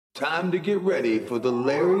Time to get ready for the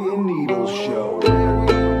Larry and Needles Show.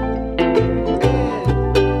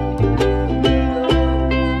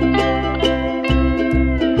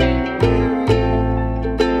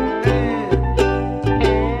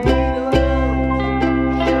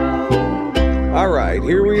 All right,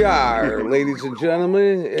 here we are, ladies and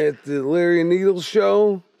gentlemen, at the Larry and Needles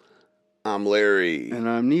Show. I'm Larry. And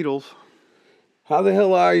I'm Needles. How the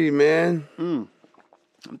hell are you, man?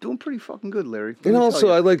 I'm doing pretty fuking good, Larry. And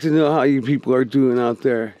also, I'd like to know how you people are doing out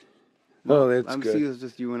there. Oh, that's good. See, it's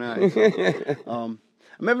just you and I. So.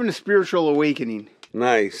 I'm having a spiritual awakening.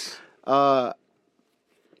 Nice.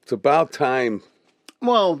 It's about time.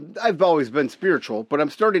 Well, I've always been spiritual, but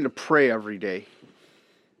I'm starting to pray every day.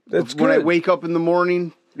 That's good. When I wake up in the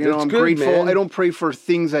morning, I'm good, grateful. man. I don't pray for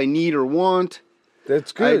things I need or want.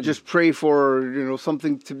 That's good. I just pray for,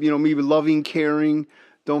 something to, maybe loving, caring.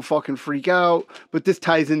 Don't fucking freak out. But this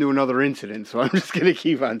ties into another incident, so I'm just going to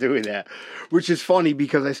keep on doing that. Which is funny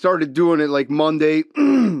because I started doing it like Monday.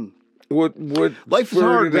 What Life is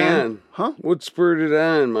hard, man. On? Huh? What spurred it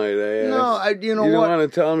on, might I ask? No, you don't want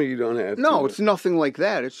to tell me you don't have to. No, it's nothing like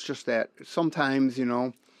that. It's just that sometimes,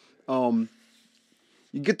 you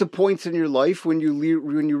get to points in your life when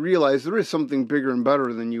you realize there is something bigger and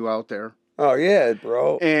better than you out there. Oh, yeah,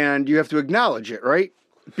 bro. And you have to acknowledge it, right?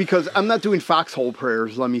 Because I'm not doing foxhole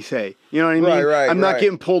prayers, let me say. You know what I mean? Right, I'm not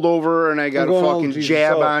getting pulled over and I got a fucking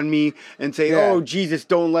jab on me and say, oh, Jesus,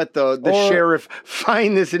 don't let the sheriff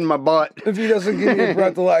find this in my butt. If he doesn't give me a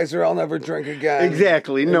breathalyzer, I'll never drink again.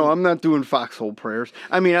 Exactly. No, I'm not doing foxhole prayers.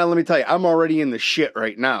 I mean, let me tell you, I'm already in the shit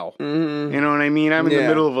right now. Mm-hmm. You know what I mean? I'm in the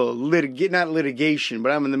middle of a not litigation,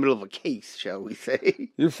 but I'm in the middle of a case, shall we say.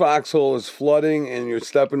 Your foxhole is flooding and you're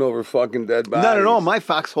stepping over fucking dead bodies. Not at all. My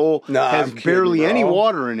foxhole has barely any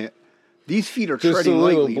water in it. These feet are just treading a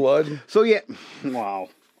little lightly. Blood. So yeah, wow.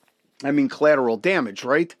 I mean, collateral damage,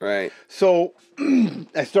 right? Right. So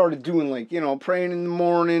I started doing praying in the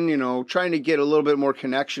morning, trying to get a little bit more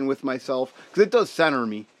connection with myself because it does center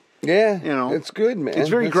me. Yeah. It's good, man. It's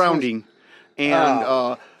very grounding.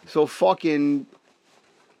 And so fucking,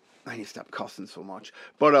 I need to stop cussing so much.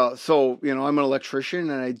 But I'm an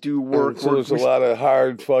electrician and I do work. So there's a lot of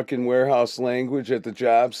hard fucking warehouse language at the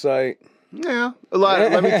job site. Yeah, a lot.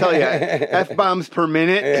 Let me tell you, F-bombs per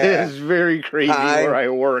minute is very crazy where I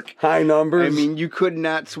work. High numbers. I mean, you could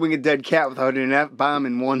not swing a dead cat without an F-bomb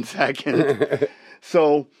in 1 second.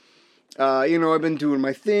 So, I've been doing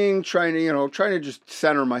my thing, trying to just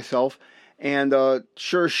center myself. And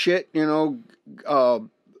sure as shit,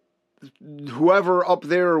 whoever up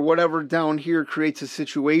there or whatever down here creates a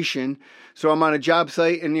situation. So I'm on a job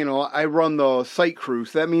site and, I run the site crew.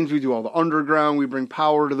 So that means we do all the underground. We bring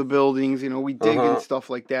power to the buildings, we dig and stuff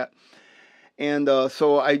like that. And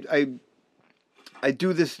so I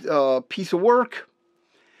do this piece of work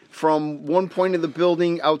from one point of the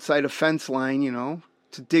building outside a fence line,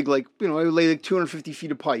 to dig I lay like 250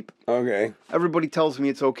 feet of pipe. Okay. Everybody tells me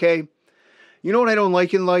it's okay. You know what I don't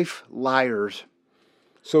like in life? Liars.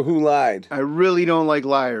 So who lied? I really don't like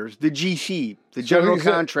liars. The GC, the general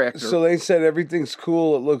contractor. So they said everything's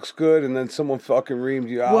cool, it looks good, and then someone fucking reamed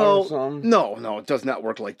you out or something? No, it does not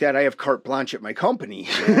work like that. I have carte blanche at my company.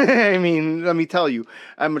 I mean, let me tell you,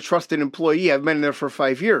 I'm a trusted employee. I've been there for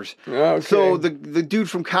 5 years. Okay. So the dude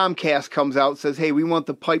from Comcast comes out and says, hey, we want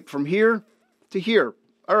the pipe from here to here.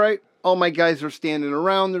 All right. All my guys are standing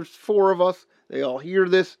around. There's 4 of us. They all hear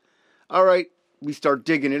this. All right. We start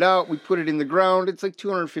digging it out. We put it in the ground. It's like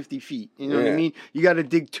 250 feet. You know what I mean? You got to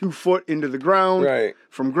dig 2 foot into the ground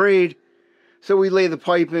from grade. So we lay the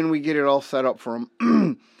pipe in. We get it all set up for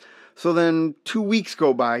them. So then 2 weeks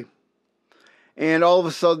go by. And all of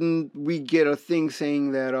a sudden, we get a thing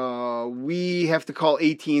saying that we have to call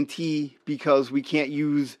AT&T because we can't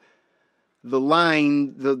use the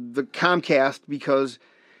line, the Comcast, because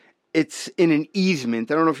it's in an easement.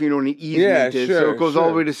 I don't know if you know what an easement is. So it goes all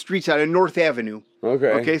the way to street side on North Avenue.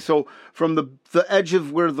 Okay, so from the edge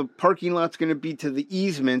of where the parking lot's going to be to the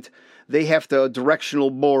easement, they have to directional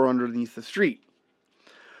bore underneath the street.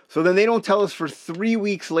 So then they don't tell us for 3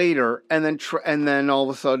 weeks later, and then all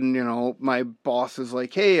of a sudden, my boss is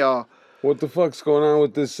like, hey, what the fuck's going on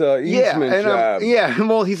with this easement job?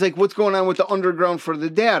 Well, he's like, what's going on with the underground for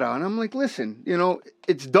the data? And I'm like, listen,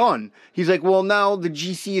 it's done. He's like, well, now the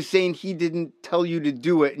GC is saying he didn't tell you to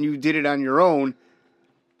do it and you did it on your own.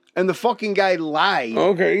 And the fucking guy lied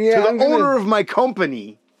to the owner of my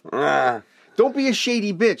company. Don't be a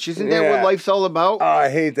shady bitch. Isn't that what life's all about? Oh, I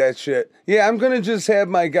hate that shit. Yeah, I'm gonna just have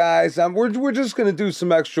my guys. We're just gonna do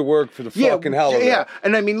some extra work for the fucking hell of it. Yeah,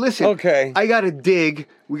 and I mean, listen. Okay. I gotta dig.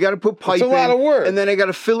 We gotta put pipe in. It's a lot of work. And then I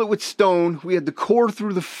gotta fill it with stone. We had to core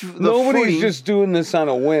through the Nobody's footing. just doing this on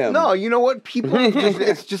a whim. No, you know what? People,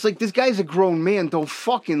 it's just like, this guy's a grown man. Don't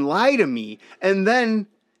fucking lie to me. And then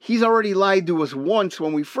he's already lied to us once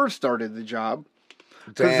when we first started the job.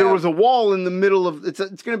 Because there was a wall in the middle of, it's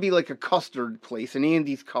going to be like a custard place, an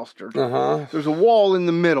Andy's custard. There's a wall in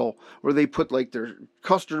the middle where they put like their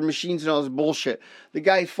custard machines and all this bullshit. The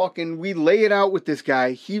guy fucking, we lay it out with this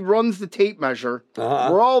guy. He runs the tape measure.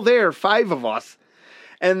 We're all there, 5 of us.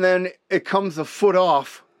 And then it comes a foot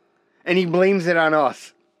off and he blames it on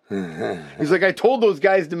us. He's like, I told those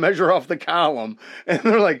guys to measure off the column. And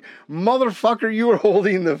they're like, motherfucker, you were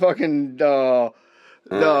holding the fucking,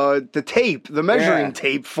 the tape, the measuring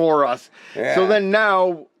tape for us. So then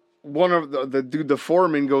now one of the dude, the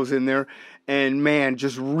foreman, goes in there and man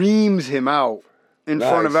just reams him out in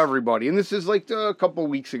front of everybody. And this is like a couple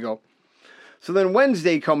weeks ago. So then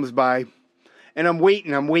Wednesday comes by and I'm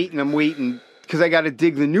waiting because I got to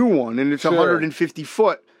dig the new one and it's 150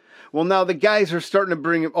 foot. Well, now the guys are starting to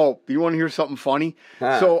bring it. Oh, you want to hear something funny?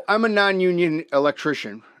 So I'm a non-union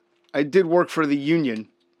electrician. I did work for the union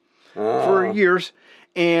for years.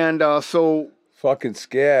 And so... Fucking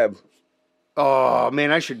scab. Oh,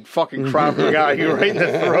 man, I should fucking crop a guy you right in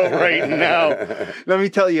the throat right now. Let me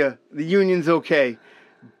tell you, the union's okay.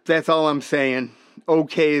 That's all I'm saying.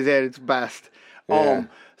 Okay is at its best.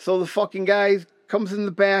 So the fucking guy comes in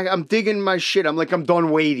the back. I'm digging my shit. I'm like, I'm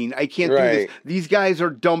done waiting. I can't do this. These guys are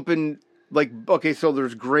dumping... Like, okay, so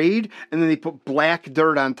there's grade, and then they put black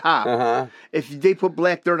dirt on top. If they put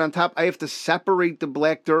black dirt on top, I have to separate the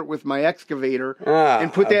black dirt with my excavator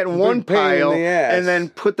and put that in one pile, and then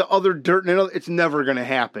put the other dirt in another. It's never going to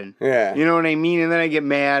happen. You know what I mean? And then I get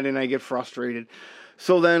mad, and I get frustrated.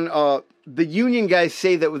 So then the union guys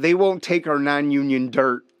say that they won't take our non-union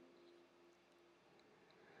dirt.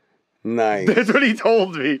 Nice. That's what he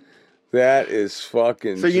told me. That is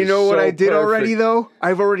fucking. So you know what I did already though?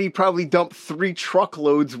 I've already probably dumped 3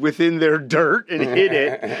 truckloads within their dirt and hid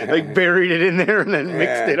it, like buried it in there and then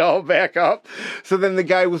mixed it all back up. So then the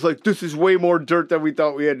guy was like, "This is way more dirt than we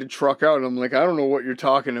thought we had to truck out." And I'm like, "I don't know what you're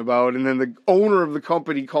talking about." And then the owner of the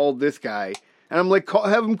company called this guy, and I'm like,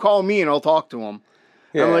 "Have him call me and I'll talk to him."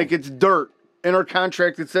 I'm like, "It's dirt in our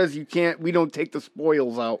contract. It says we don't take the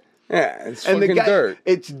spoils out." Yeah, it's fucking dirt.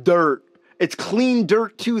 It's dirt. It's clean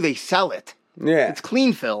dirt too. They sell it. Yeah, it's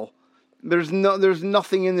clean fill. There's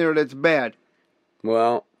nothing in there that's bad.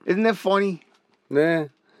 Well, isn't that funny? Yeah,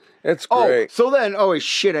 it's great. So then,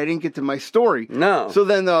 shit, I didn't get to my story. No. So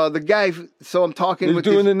then the guy. So I'm talking. You're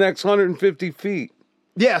doing the next 150 feet.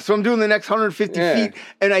 Yeah, so I'm doing the next 150 feet,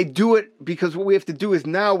 and I do it because what we have to do is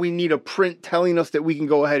now we need a print telling us that we can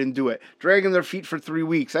go ahead and do it. Dragging their feet for 3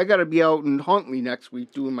 weeks. I got to be out in Huntley next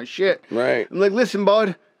week doing my shit. Right. I'm like, listen,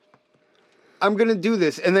 bud. I'm going to do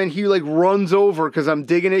this. And then he like runs over because I'm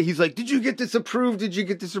digging it. He's like, did you get this approved? Did you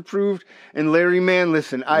get this approved? And Larry, man,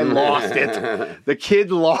 listen, I lost it. The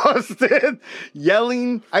kid lost it.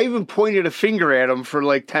 Yelling. I even pointed a finger at him for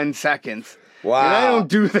like 10 seconds. Wow. And I don't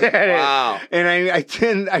do that. Wow. And I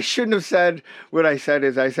shouldn't have said what I said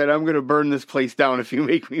is I said, I'm going to burn this place down if you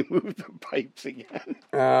make me move the pipes again.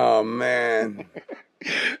 Oh, man.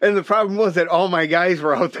 And the problem was that all my guys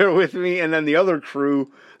were out there with me. And then the other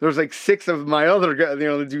crew, there was like 6 of my other guys,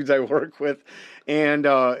 the dudes I work with. And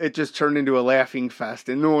it just turned into a laughing fest.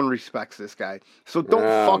 And no one respects this guy. So don't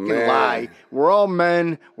fucking lie. We're all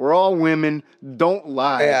men. We're all women. Don't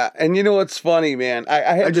lie. Yeah. And you know what's funny, man?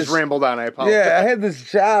 I just rambled on. I apologize. Yeah, I had this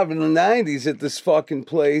job in the 90s at this fucking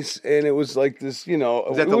place. And it was like this,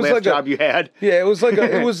 Was that the last job you had? Yeah, it was like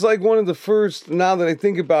it was like one of the first, now that I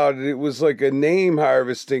think about it, it was like a name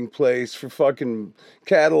harvesting place for fucking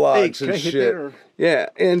catalogs and shit. Yeah.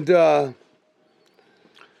 And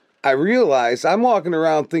I realized I'm walking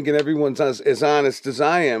around thinking everyone's as honest as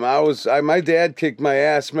I am. My dad kicked my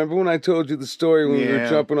ass. Remember when I told you the story when we were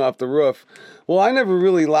jumping off the roof? Well, I never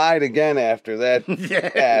really lied again after that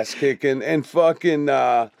ass kicking and fucking.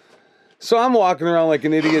 So I'm walking around like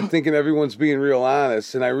an idiot thinking everyone's being real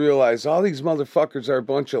honest. And I realized all these motherfuckers are a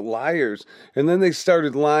bunch of liars. And then they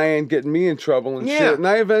started lying, getting me in trouble and shit. And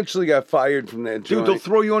I eventually got fired from that joint. Dude, they'll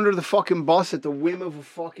throw you under the fucking bus at the whim of a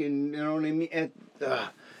fucking, you know what I mean?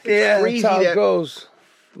 That's how it goes.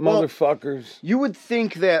 Motherfuckers. You would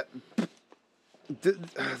think that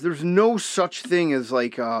there's no such thing as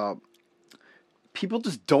like, people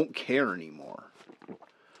just don't care anymore.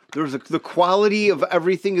 The quality of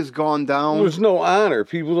everything has gone down. There's no honor.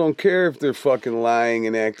 People don't care if they're fucking lying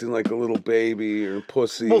and acting like a little baby or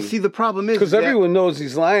pussy. Well, see, the problem is because everyone knows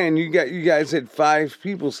he's lying. You guys had 5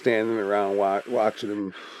 people standing around watching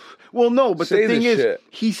him. Well, no, but the thing is, shit.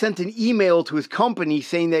 he sent an email to his company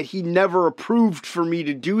saying that he never approved for me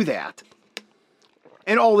to do that.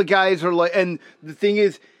 And all the guys are like, and the thing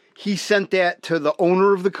is, he sent that to the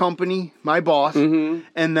owner of the company, my boss, and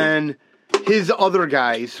then his other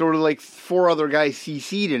guys, sort of like 4 other guys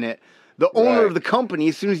CC'd in it. The owner of the company,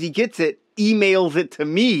 as soon as he gets it, emails it to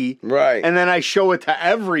me. Right. And then I show it to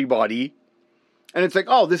everybody. And it's like,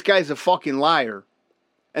 oh, this guy's a fucking liar.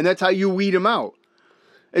 And that's how you weed him out.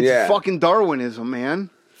 It's fucking Darwinism, man.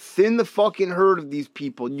 Thin the fucking herd of these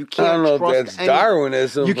people. You can't I don't know trust if that's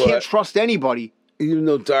Darwinism. You can't trust anybody. Even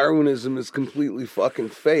though Darwinism is completely fucking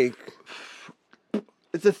fake.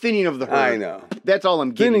 It's a thinning of the herd. I know. That's all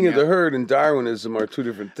I'm getting Thinning at. of the herd and Darwinism are 2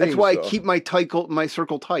 different things. That's why I keep my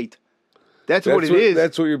circle tight. That's what it is.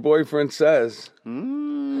 That's what your boyfriend says. I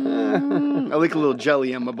like a little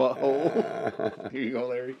jelly on my butthole. Here you go,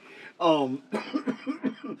 Larry.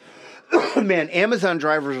 Man, Amazon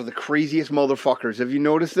drivers are the craziest motherfuckers. Have you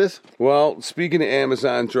noticed this? Well, speaking of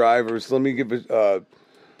Amazon drivers, let me give it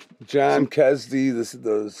John Kesdy,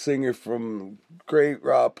 the singer from great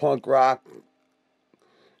punk rock,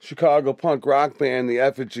 Chicago punk rock band, the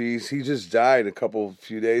Effigies. He just died a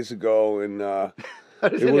few days ago, and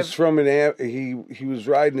it was from he was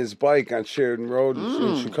riding his bike on Sheridan Road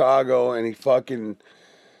in Chicago, and he fucking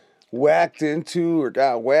whacked into or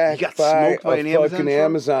got whacked by a fucking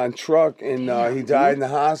Amazon truck, and he died in the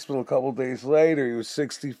hospital a couple days later. He was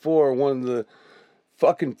 64, one of the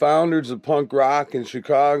fucking founders of punk rock in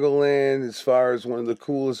Chicagoland, as far as one of the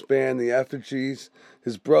coolest band, the Effigies.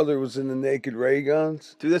 His brother was in the Naked Ray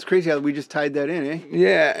Guns. Dude, that's crazy how we just tied that in, eh?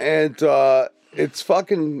 Yeah, and it's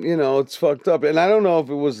fucking, it's fucked up. And I don't know if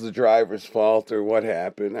it was the driver's fault or what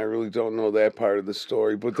happened. I really don't know that part of the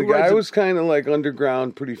story. But the guy was kind of like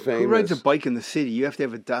underground, pretty famous. Who rides a bike in the city? You have to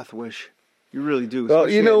have a death wish. You really do. Well,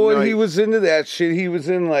 when he was into that shit, he was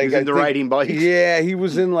in like... He was into riding bikes? Yeah, he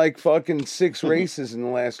was in like fucking 6 races in the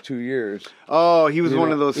last 2 years. Oh, he was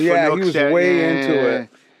one of those... Yeah, he was way into it.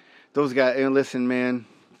 Those guys... And listen, man,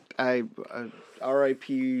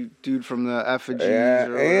 R.I.P. dude from the Effigies.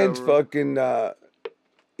 Yeah, and fucking...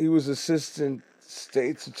 he was assistant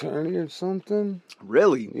state's attorney or something.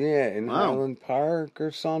 Really? Yeah, in Highland Park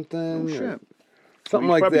or something. Oh, shit. Something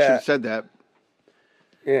like that. Probably should have said that.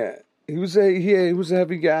 Yeah. He was a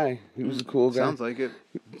heavy guy. He was a cool guy. Sounds like it.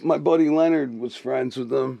 My buddy Leonard was friends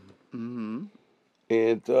with him. Mm-hmm.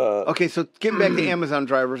 And okay, so getting back to Amazon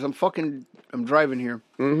drivers, I'm driving here.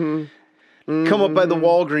 Mm-hmm. Come up by the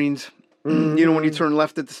Walgreens. Mm-hmm. You know when you turn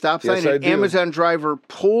left at the stop sign? Yes, I An do. Amazon driver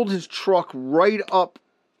pulled his truck right up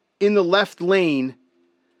in the left lane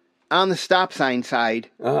on the stop sign side.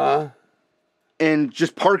 And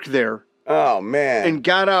just parked there. Oh, man. And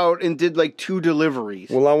got out and did like 2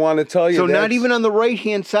 deliveries. Well, I want to tell you. So not even on the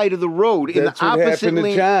right-hand side of the road. In the opposite lane. That's what happened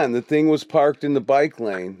to John. The thing was parked in the bike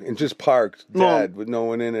lane and just parked dead with no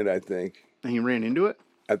one in it, I think. And he ran into it?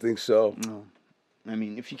 I think so. No. I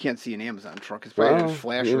mean, if you can't see an Amazon truck, it's probably got his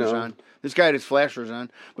flashers on. This guy had his flashers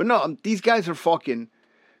on. But no, these guys are fucking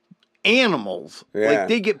animals. Yeah. Like,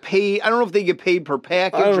 they get paid. I don't know if they get paid per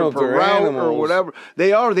package or per route or whatever.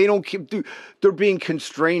 They are. They don't keep... Dude, they're being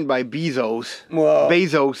constrained by Bezos. Well,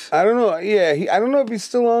 Bezos. I don't know. Yeah, I don't know if he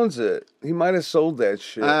still owns it. He might have sold that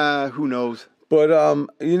shit. Who knows? But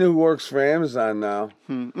you know who works for Amazon now?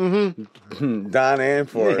 Mm-hmm. Don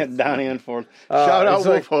Anforth. Yeah, Don Anforth. Shout out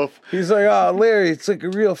Wolf Hoof. He's like, oh, Larry, it's like a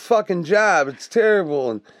real fucking job. It's terrible,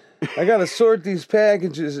 and I gotta sort these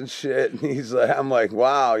packages and shit. And he's like, I'm like,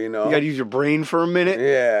 wow, You gotta use your brain for a minute.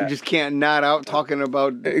 Yeah. You just can't nod out talking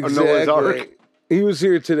about exactly. Noah's Ark. He was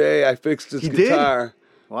here today. I fixed his guitar. Did?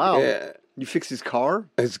 Wow. Yeah. You fixed his car?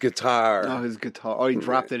 His guitar. Oh, his guitar. Oh, he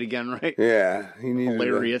dropped it again, right? Yeah. He needed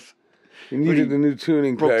hilarious. He needed a new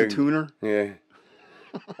tuning broke peg. The tuner? Yeah.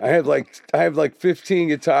 I have like 15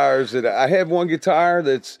 guitars. I have one guitar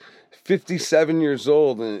that's 57 years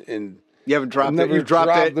old, and you haven't dropped it. You've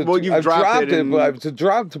dropped it. Well, you've dropped it. But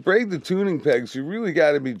to break the tuning pegs, you really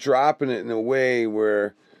got to be dropping it in a way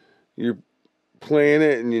where you're playing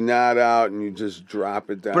it and you nod out and you just drop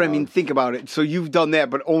it down. But I mean, think about it. So you've done that,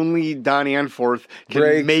 but only Don Anforth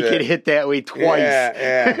can make it hit that way twice.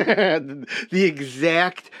 Yeah. The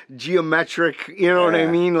exact geometric, what I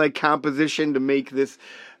mean, like composition to make this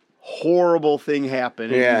horrible thing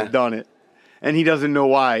happen. And you've done it. and he doesn't know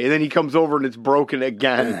why. And then he comes over and it's broken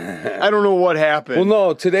again. I don't know what happened. Well,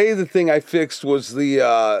 no, today the thing I fixed was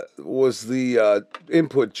the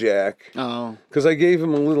input jack. Oh. Because I gave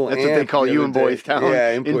him a little That's what they call you in Boys Town.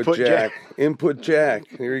 Yeah, input jack. Input jack.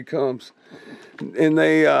 Here he comes. And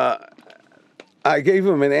I gave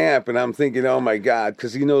him an amp, and I'm thinking, oh my God,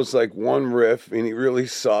 because he knows like one riff, and he really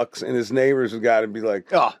sucks, and his neighbors have got to be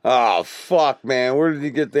like, oh fuck, man, where did he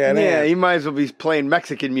get that amp? Yeah, he might as well be playing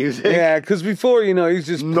Mexican music. Yeah, because before, he's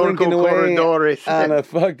just blinking away on a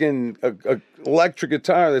fucking electric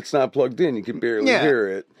guitar that's not plugged in. You can barely hear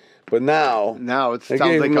it. But now it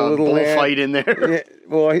sounds like a bullfight in there. Yeah,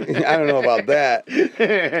 well, I don't know about that.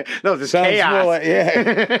 No, it's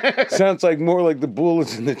chaos. Sounds like more like the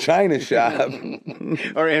bullets in the china shop.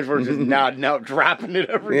 Or Antwerp's just nodding out, dropping it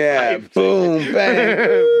every time. Boom,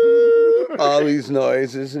 bang. All these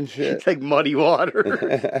noises and shit. It's like muddy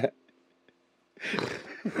water.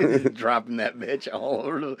 Dropping that bitch all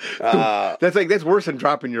over that's worse than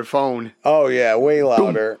dropping your phone. Oh yeah, way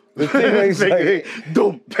louder. The thing weighs it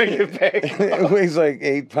weighs like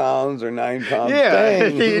 8 pounds or 9 pounds. Yeah,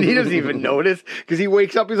 he doesn't even notice because he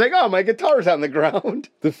wakes up. He's like, "Oh, my guitar's on the ground."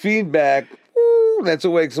 The feedback, that's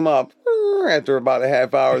what wakes him up. After about a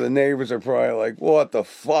half hour, the neighbors are probably like, "What the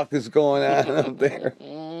fuck is going on up there?"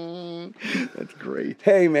 That's great.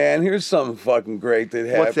 Hey, man, here's something fucking great that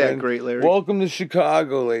happened. What's that great, Larry? Welcome to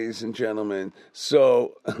Chicago, ladies and gentlemen.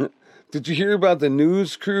 So, did you hear about the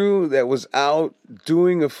news crew that was out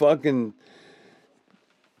doing a fucking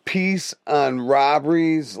piece on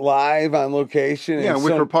robberies live on location? Yeah,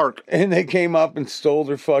 Wicker Park. And they came up and stole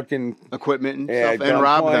their fucking equipment and stuff and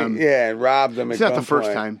robbed them. Yeah, and robbed them. It's not the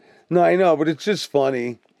first time. No, I know, but it's just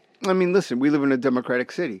funny. I mean, listen, we live in a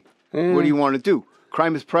democratic city. What do you want to do?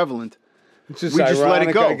 Crime is prevalent. It's just ironic, let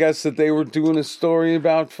it go. I guess, that they were doing a story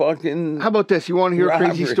about fucking. How about this? You want to hear robberies.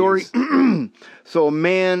 A crazy story? So a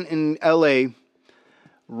man in L.A.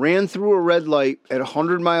 ran through a red light at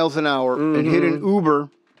 100 miles an hour and hit an Uber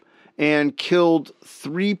and killed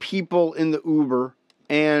 3 people in the Uber,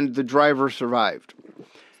 and the driver survived.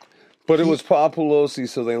 But it was Paul Pelosi,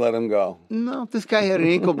 so they let him go. No, this guy had an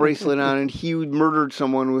ankle bracelet on, and he murdered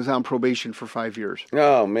someone who was on probation for 5 years.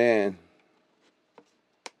 Oh, man.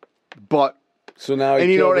 But... So now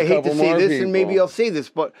and you know what, I hate to say this, people. and maybe I'll say this,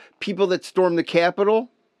 but people that stormed the Capitol,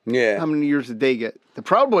 how many years did they get? The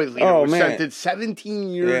Proud Boys leader was sentenced 17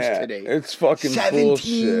 years today. It's fucking 17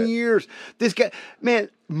 bullshit. years. This guy, man,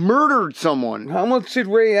 murdered someone. How much did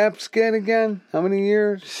Ray Epps get again? How many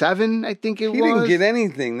years? 7, I think it was. He didn't get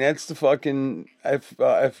anything. That's the fucking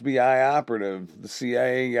FBI operative, the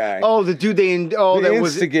CIA guy. Oh, the dude the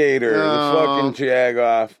instigator, the fucking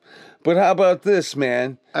jagoff. But how about this,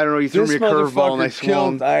 man? I don't know. You threw me a curveball and I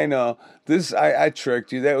swung. I know. I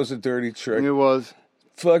tricked you. That was a dirty trick. It was.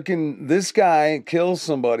 Fucking, this guy kills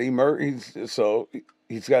somebody. So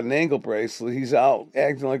he's got an ankle bracelet. He's out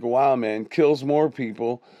acting like a wild man. Kills more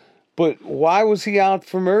people. But why was he out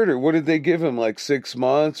for murder? What did they give him? Like 6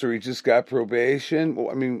 months, or he just got probation?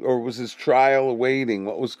 I mean, or was his trial waiting?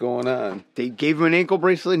 What was going on? They gave him an ankle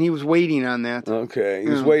bracelet and he was waiting on that. Okay. He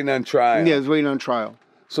was waiting on trial. Yeah, he was waiting on trial.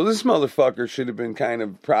 So this motherfucker should have been kind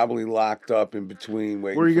of probably locked up in between waiting for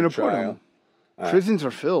trial. Where are you going to put him? Prisons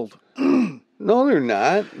are filled. No, they're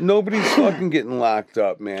not. Nobody's fucking getting locked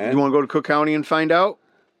up, man. You want to go to Cook County and find out?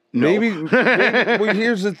 No. Maybe. Well,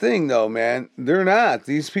 here's the thing, though, man. They're not.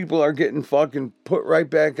 These people are getting fucking put right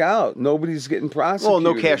back out. Nobody's getting prosecuted.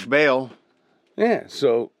 Well, no cash bail. Yeah,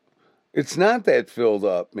 so it's not that filled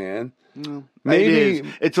up, man. No. Maybe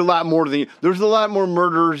it's a lot more than there's a lot more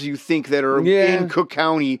murderers you think that are in Cook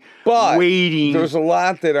County waiting. There's a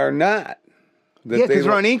lot that are not. Because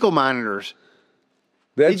they're on ankle monitors.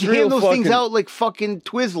 They hand those things out like fucking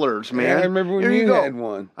Twizzlers, man. Yeah, I remember when you had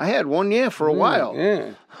one. I had one, for a while.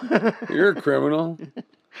 Yeah. You're a criminal.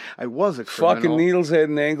 I was a criminal. Fucking needles head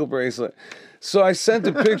and ankle bracelet. So I sent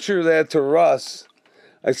a picture of that to Russ.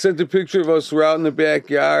 I sent a picture of us. We're out in the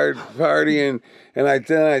backyard partying, and I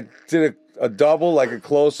did a double, like a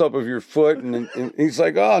close-up of your foot, and he's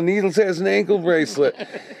like, oh, Needles has an ankle bracelet.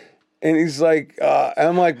 And he's like,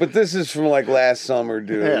 I'm like, but this is from like last summer,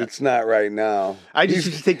 dude. Yeah. It's not right now. I just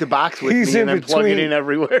used to take the box with me and then plug it in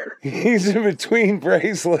everywhere. He's in between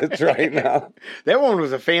bracelets right now. That one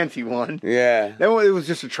was a fancy one. Yeah. That one, it was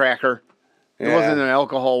just a tracker. It wasn't an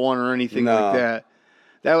alcohol one or anything like that.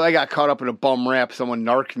 I got caught up in a bum rap. Someone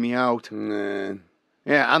narked me out. Man.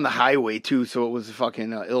 Yeah, on the highway, too, so it was the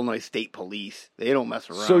fucking Illinois State Police. They don't mess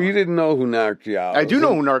around. So you didn't know who narked you out? I do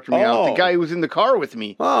know who narked me out. The guy who was in the car with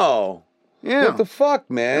me. Oh. Yeah. What the fuck,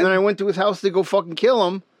 man? And then I went to his house to go fucking kill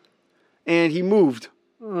him, and he moved.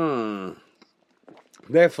 Now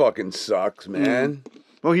That fucking sucks, man.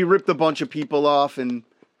 Well, he ripped a bunch of people off and,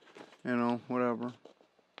 whatever.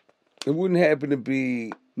 It wouldn't happen to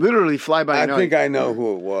be... Literally fly by night. I think I know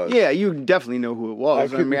who it was. Yeah, you definitely know who it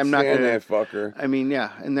was. I'm not gonna that fucker. I mean,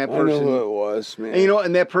 yeah, and that person. I know who it was, man. And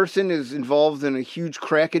and that person is involved in a huge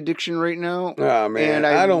crack addiction right now. Oh man, and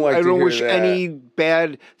I don't like. I don't to wish hear that. any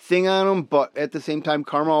bad thing on him, but at the same time,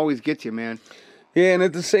 karma always gets you, man. Yeah, and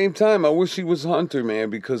at the same time, I wish he was Hunter, man,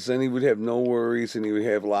 because then he would have no worries and he would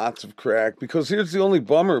have lots of crack. Because here's the only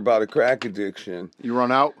bummer about a crack addiction. You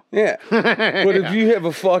run out? Yeah. But if you have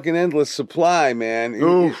a fucking endless supply, man,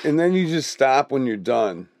 and then you just stop when you're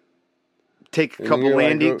done. Take a couple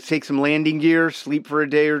take some landing gear, sleep for a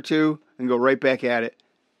day or two, and go right back at it.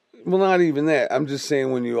 Well, not even that. I'm just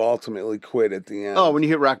saying when you ultimately quit at the end. Oh, when you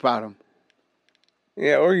hit rock bottom.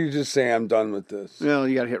 Yeah, or you just say, I'm done with this. No,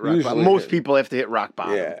 you got to hit rock bottom. Most people have to hit rock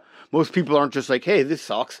bottom. Yeah. Most people aren't just like, hey, this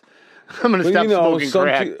sucks. I'm going to stop smoking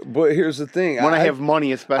crack. But here's the thing. When I have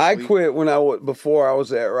money, especially. I quit before I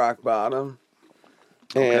was at rock bottom.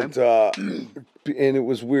 And and it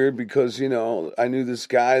was weird because, I knew this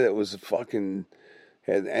guy that was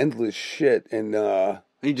had endless shit. And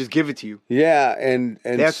he just give it to you. Yeah, and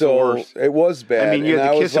that's so the worst. It was bad. I mean, you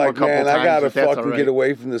had to kiss him a couple times. I gotta fucking get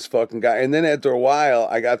away from this fucking guy. And then after a while,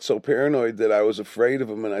 I got so paranoid that I was afraid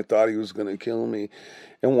of him, and I thought he was gonna kill me.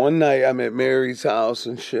 And one night, I'm at Mary's house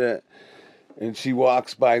and shit, and she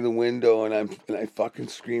walks by the window, and I fucking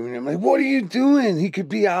screaming. I'm like, "What are you doing? He could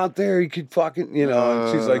be out there. He could fucking,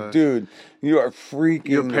 And she's like, "Dude, you are freaking.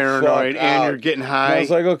 You're paranoid, and you're getting high." And I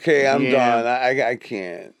was like, "Okay, I'm done. I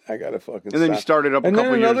can't. I gotta fucking." And then stop. You started up a couple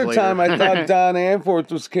years later. And then another time, I thought Don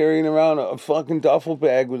Anforth was carrying around a fucking duffel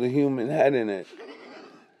bag with a human head in it,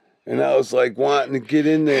 and I was like wanting to get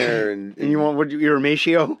in there and you want you're a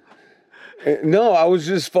Maceo? No, I was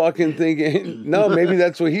just fucking thinking, no, maybe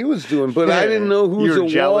that's what he was doing, but I didn't know who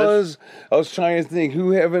it was. I was trying to think, who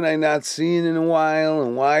haven't I not seen in a while,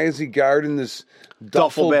 and why is he guarding this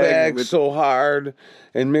duffel bag so hard?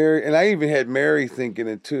 And I even had Mary thinking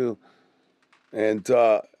it too. And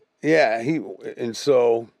so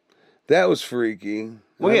that was freaky.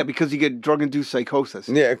 Well, yeah, because he get drug-induced psychosis.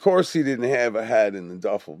 Yeah, of course he didn't have a head in the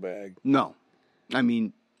duffel bag. No. I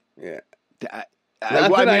mean... Yeah. I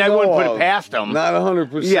wouldn't put it past him. Not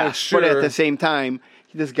 100% sure. But at the same time,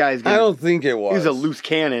 this guy's gonna... I don't think it was. He's a loose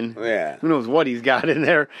cannon. Yeah. Who knows what he's got in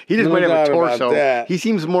there. He just might have a torso. He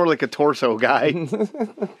seems more like a torso guy.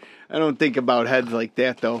 I don't think about heads like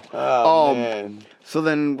that, though. Oh, man. So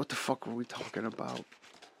then, what the fuck were we talking about?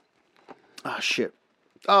 Ah, shit.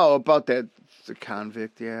 Oh, about the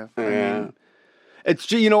convict, yeah. I mean, it's,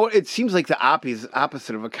 it seems like the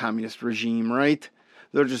opposite of a communist regime, right?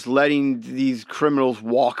 They're just letting these criminals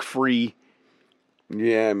walk free.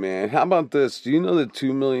 Yeah, man. How about this? Do you know that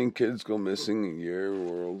 2 million kids go missing a year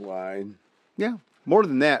worldwide? Yeah, more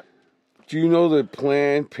than that. Do you know that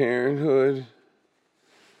Planned Parenthood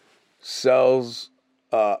sells,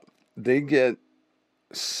 they get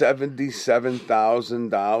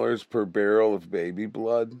 $77,000 per barrel of baby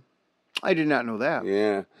blood? I did not know that.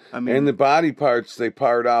 Yeah. And the body parts, they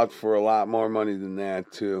part out for a lot more money than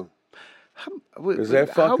that, too. Is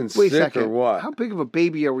that fucking sick or what? How big of a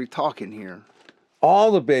baby are we talking here? All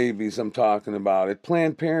the babies I'm talking about at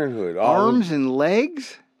Planned Parenthood. Arms and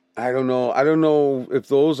legs? I don't know. I don't know if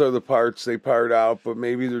those are the parts they part out, but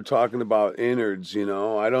maybe they're talking about innards,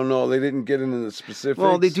 I don't know. They didn't get into the specifics.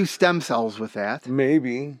 Well, they do stem cells with that.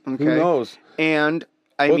 Maybe. Okay. Who knows? And,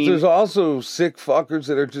 But there's also sick fuckers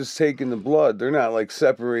that are just taking the blood. They're not, like,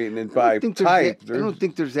 separating it by type. I don't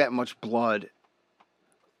think there's that much blood.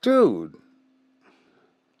 Dude.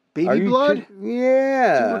 Baby blood?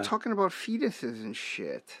 Yeah. Dude, we're talking about fetuses and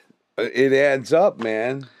shit. It adds up,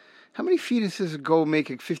 man. How many fetuses go make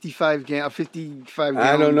a 55 gallon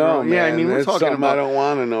I don't know, man. Yeah, I mean, we're talking about... I don't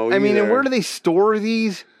want to know I mean, and where do they store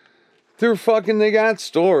these? They got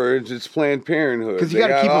storage. It's Planned Parenthood. Because you got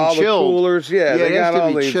to keep them chilled. The coolers, they got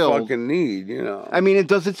all they chilled. fucking need, I mean,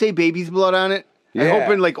 does it say baby's blood on it? Yeah. I'm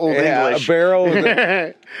hoping like old English. A barrel of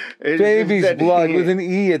baby's blood with an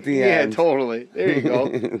E at the end. Yeah, totally. There you go.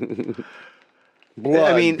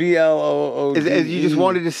 Blood. I mean, BLOOD. You just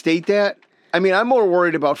wanted to state that? I mean, I'm more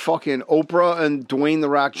worried about fucking Oprah and Dwayne The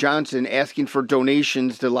Rock Johnson asking for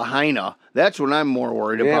donations to Lahaina. That's what I'm more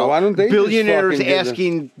worried about. Why don't they billionaires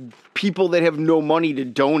asking people that have no money to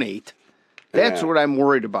donate? That's what I'm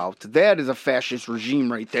worried about. That is a fascist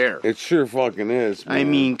regime right there. It sure fucking is, man. I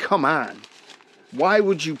mean, come on. Why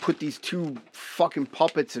would you put these two fucking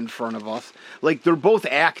puppets in front of us? Like, they're both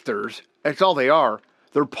actors. That's all they are.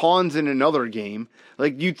 They're pawns in another game.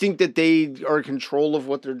 Like, you think that they are in control of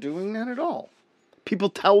what they're doing? Not at all. People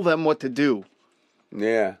tell them what to do.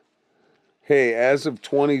 Yeah. Hey, as of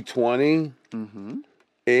 2020,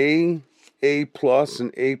 A plus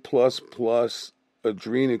and A plus plus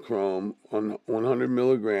adrenochrome on 100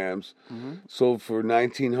 milligrams sold for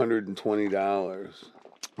 $1,920.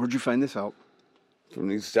 Where'd you find this out? From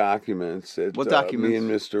these documents that What documents? Me and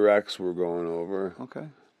Mr. X were going over. Okay.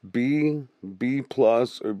 B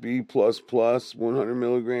plus or B plus plus 100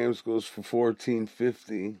 milligrams goes for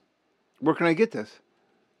 $1,450. Where can I get this?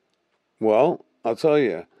 Well, I'll tell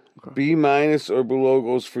you. Okay. B minus or below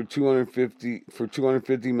goes for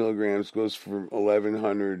 250 milligrams goes for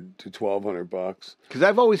 $1,100 to $1,200. Because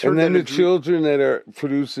I've always heard. And then the children that are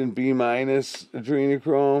producing B minus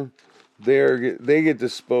adrenochrome, they get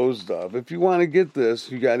disposed of. If you want to get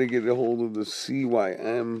this, you got to get a hold of the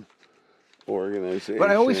CYM organization.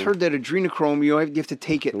 But I always heard that adrenochrome, you have to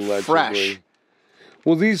take it allegedly. Fresh.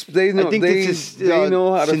 Well, they know. They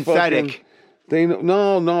know how to synthetic. They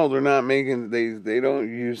know, no, they're not making. They don't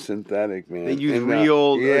use synthetic, man. They use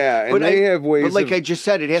real. Yeah, and they have ways. But like I just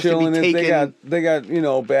said, it has to be taken. They got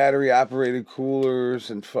battery operated coolers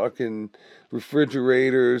and fucking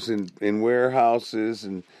refrigerators and warehouses,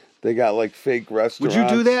 and they got like fake restaurants. Would you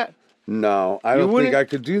do that? No, I don't think I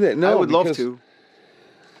could do that. No, I would love to.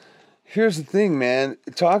 Here's the thing, man.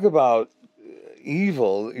 Talk about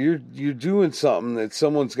evil. You're doing something that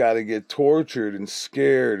someone's got to get tortured and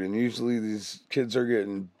scared, and usually these kids are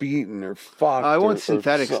getting beaten or fucked. I want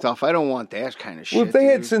synthetic stuff. I don't want that kind of shit. Well, if they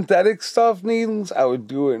had synthetic stuff needles, I would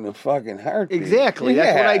do it in a fucking heartbeat. Exactly. Yeah.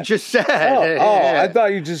 That's what I just said. I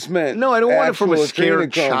thought you just meant no. I don't want it from a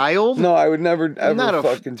scared child. No, I would never ever I'm not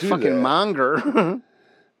fucking do that. Fucking monger.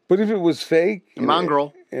 But if it was fake,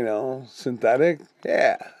 mongrel, synthetic,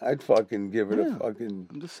 yeah, I'd fucking give it a fucking.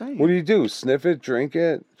 I'm just saying. What do? Sniff it, drink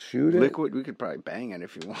it, shoot it? Liquid, we could probably bang it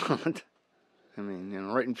if you want. I mean,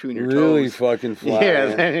 right in between your really toes. Fucking fly.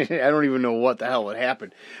 Yeah, I don't even know what the hell would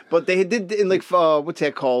happen. But they did in like what's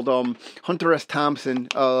that called? Hunter S. Thompson,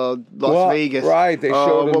 Las Vegas. Right, they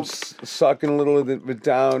showed him sucking a little of it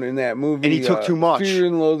down in that movie. And he took too much. Fear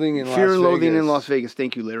and Loathing in Las Vegas.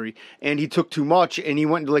 Thank you, Larry. And he took too much, and he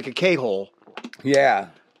went into like a K-hole. Yeah.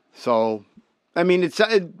 So, I mean, it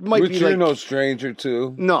might Which be you're like... no stranger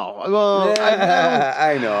to. No.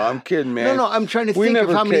 I know. I'm kidding, man. No, I'm trying to think of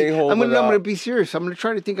how many... I'm going to be serious. I'm going to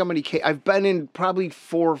try to think how many K... I've been in probably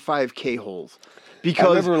 4 or 5 K-holes.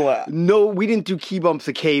 Because, we didn't do key bumps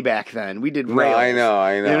of K back then. We did rails. I know.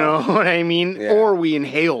 You know what I mean? Yeah. Or we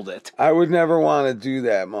inhaled it. I would never want to do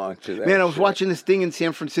that much of that. Man, I was watching this thing in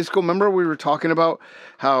San Francisco. Remember we were talking about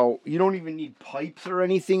how you don't even need pipes or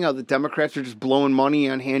anything? How the Democrats are just blowing money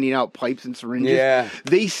on handing out pipes and syringes? Yeah.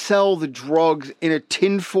 They sell the drugs in a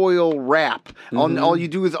tinfoil wrap. Mm-hmm. All you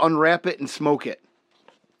do is unwrap it and smoke it.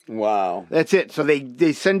 Wow. That's it. So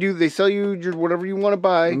they sell you whatever you want to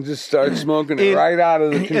buy. And just start smoking it right out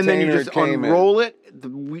of the container. And then you just unroll it.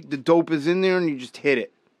 The dope is in there and you just hit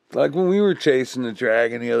it. Like when we were chasing the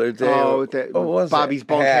dragon the other day. What was Bobby's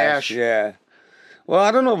bunk hash. Yeah. Well,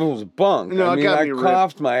 I don't know if it was bunk. No, I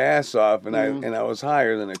coughed my ass off and I was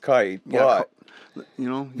higher than a kite. Yeah, but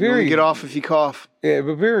you only get off if you cough. Yeah,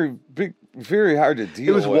 but very hard to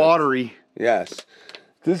deal with. It was watery. Yes.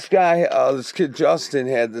 This guy, this kid Justin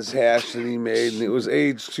had this hash that he made, and it was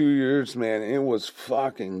aged 2 years, man. And it was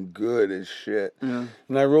fucking good as shit. Yeah.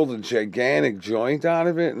 And I rolled a gigantic joint out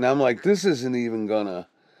of it, and I'm like, this isn't even gonna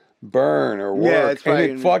burn or work. Yeah, it's fine.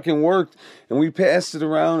 And it fucking worked. And we passed it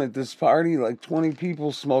around at this party. Like 20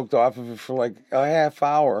 people smoked off of it for like a half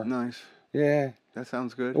hour. Nice. Yeah. That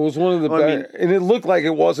sounds good. It was one of the better, and it looked like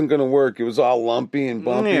it wasn't going to work. It was all lumpy and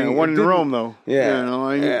bumpy. Yeah, one in Rome though. Yeah,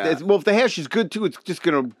 well, if the hash is good too, it's just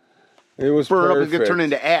going to. It was burn perfect. up. It's going to turn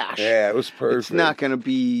into ash. Yeah, it was perfect. It's not going to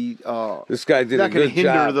be. This guy did a good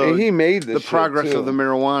job. And he made this. The progress of the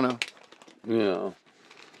marijuana. Yeah.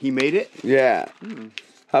 He made it. Yeah.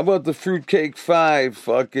 How about the Fruitcake 5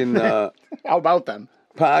 fucking? How about them?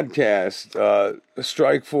 Podcast.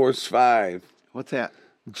 Strike Force 5. What's that?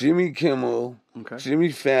 Jimmy Kimmel,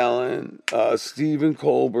 Jimmy Fallon, Stephen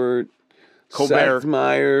Colbert, Seth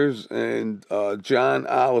Meyers, and John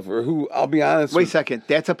Oliver, who, I'll be honest Wait a second,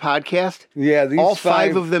 that's a podcast? Yeah. All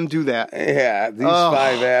five of them do that? Yeah, these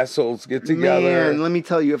 5 assholes get together. Man, let me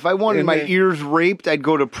tell you, if I wanted my ears raped, I'd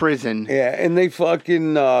go to prison. Yeah, and they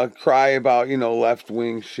fucking cry about,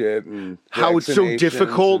 left-wing shit and how it's so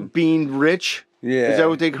difficult being rich. Yeah. Is that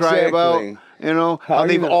what they cry about? How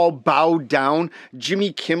they've all bowed down.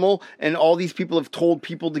 Jimmy Kimmel and all these people have told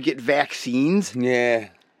people to get vaccines. Yeah.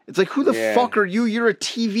 It's like, who the fuck are you? You're a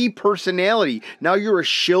TV personality. Now you're a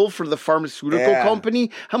shill for the pharmaceutical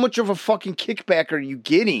company? How much of a fucking kickback are you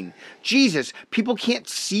getting? Jesus, people can't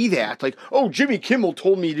see that. Like, oh, Jimmy Kimmel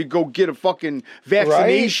told me to go get a fucking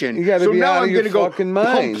vaccination. Right? You gotta be out of your fucking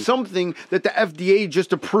mind. Pump something that the FDA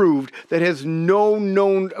just approved that has no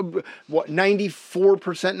known,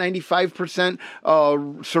 94%,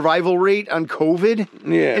 95% survival rate on COVID?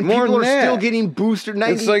 Yeah, and more people than are that. still getting boosted.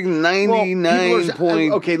 It's like 99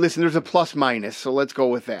 point... Okay, listen, there's a plus minus, so let's go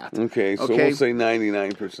with that. Okay, so we'll say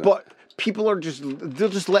 99%. But people are they'll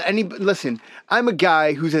just let anybody, listen, I'm a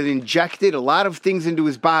guy who's had injected a lot of things into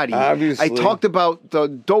his body. Obviously. I talked about the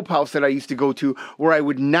dope house that I used to go to where I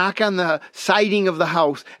would knock on the siding of the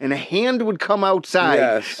house and a hand would come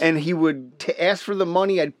outside and he would ask for the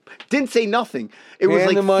money. I didn't say nothing. It was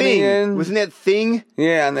like the money Thing. in. Wasn't that Thing?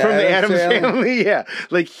 Yeah, from the Addams family. Yeah.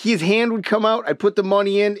 Like his hand would come out, I put the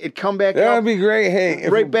money in, it'd come back out. That would be great. Hey,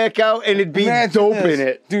 right back out, and it'd be dope in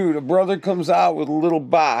it. Dude, a brother comes out with a little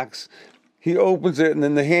box. He opens it, and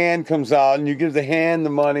then the hand comes out, and you give the hand the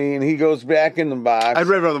money, and he goes back in the box. I'd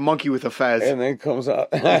rather have the monkey with a fez. And then comes out.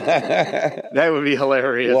 That would be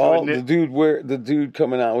hilarious, well, wouldn't the dude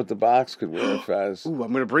coming out with the box could wear a fez. Ooh,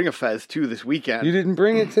 I'm going to bring a fez, too, this weekend. You didn't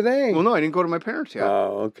bring it today? Well, no, I didn't go to my parents' yet.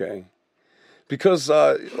 Oh, okay. Because,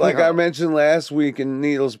 I mentioned last week, and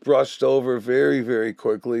Needles brushed over very, very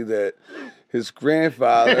quickly that his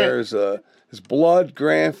grandfather his blood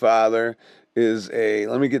grandfather is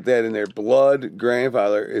let me get that in there, blood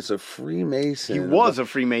grandfather is a Freemason. He was a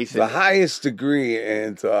Freemason. The highest degree,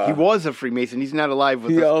 and... he was a Freemason. He's not alive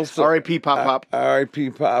with us. R.I.P. Pop Pop. R.I.P.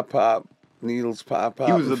 Pop Pop. Needles Pop Pop.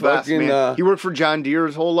 He was the best, man. He worked for John Deere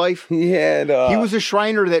his whole life. He had... he was a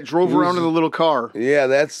Shriner that drove around in a little car. Yeah,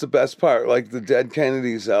 that's the best part. Like the Dead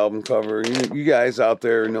Kennedys album cover. You guys out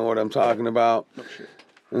there know what I'm talking about. Oh, shit.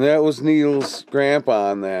 And that was Needles'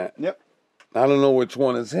 grandpa on that. Yep. I don't know which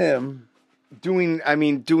one is him. Doing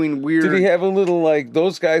weird... Did he have a little,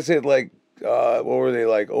 those guys had, what were they,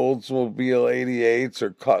 Oldsmobile 88s or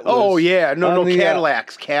Cutlass? Oh, yeah. No,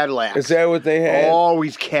 Cadillacs. Cadillacs. Is that what they had?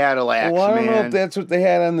 Always Cadillacs, well, I don't man. know if that's what they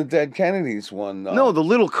had on the Dead Kennedys one, though. No, the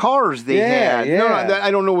little cars they had. Yeah. No,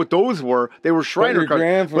 I don't know what those were. They were Shriner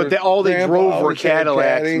cars. But all they drove were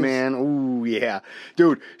Cadillacs, man. Ooh, yeah.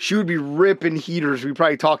 Dude, she would be ripping heaters. We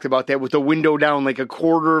probably talked about that with the window down like a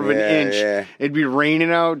quarter of an inch. Yeah. It'd be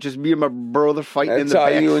raining out. Just me and my brother fighting in the back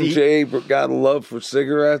seat. That's how you and Jay got a love for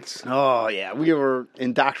cigarettes? Oh, yeah. We were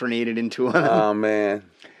indoctrinated into them. Oh, man.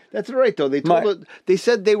 That's right, though. They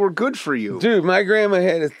said they were good for you. Dude, my grandma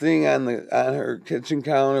had a thing on her kitchen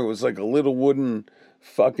counter. It was like a little wooden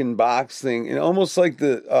fucking box thing, and almost like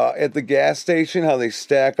at the gas station, how they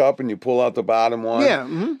stack up and you pull out the bottom one. Yeah.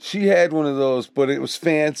 Mm-hmm. She had one of those, but it was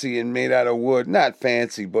fancy and made out of wood. Not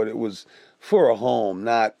fancy, but it was for a home,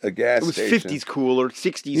 not a gas station. It was 50s cool or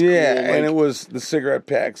 60s cool. Yeah, and it was, the cigarette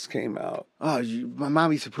packs came out. Oh, my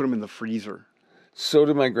mom used to put them in the freezer. So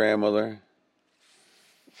did my grandmother.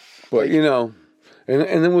 But, and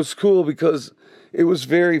it was cool because it was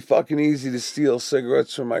very fucking easy to steal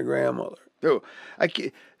cigarettes from my grandmother. Dude,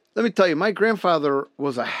 let me tell you, my grandfather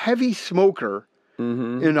was a heavy smoker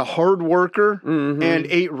and a hard worker and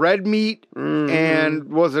ate red meat and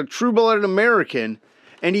was a true-blooded American.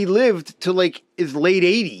 And he lived to his late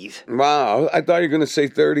 80s. Wow, I thought you were going to say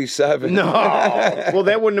 37. No, well,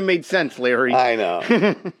 that wouldn't have made sense, Larry. I know.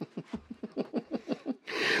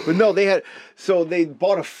 But no, they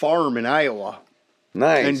bought a farm in Iowa.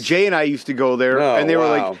 Nice. And Jay and I used to go there, and they were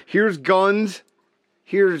like, here's guns,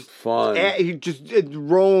 here's... Fun.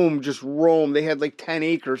 Just roam. They had 10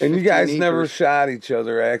 acres. And you guys acres. never shot each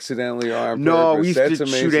other accidentally or on No, purpose. we used to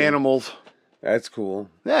shoot animals. That's cool.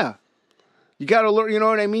 Yeah. You got to learn, you know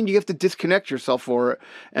what I mean? You have to disconnect yourself for it.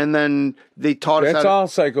 And then they taught us how all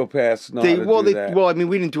psychopaths know how to do that. Well, I mean,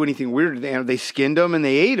 we didn't do anything weird to the animals. They skinned them and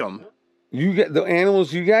they ate them. You get the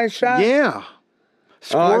animals you guys shot? Yeah.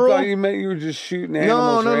 Squirrel. I thought you meant you were just shooting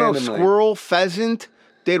animals randomly. No. Squirrel, pheasant.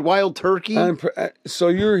 They had wild turkey. So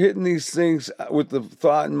you're hitting these things with the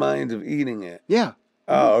thought in mind of eating it? Yeah.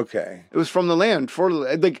 Oh, okay. It was from the land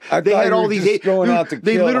they had all these going out to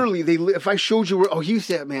they kill. Literally if I showed you where he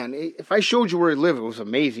said, man, if I showed you where he lived, it was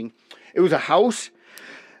amazing. It was a house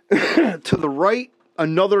to the right,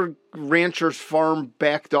 another rancher's farm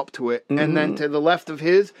backed up to it, and then to the left of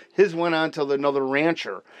his went on to another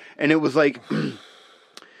rancher, and it was like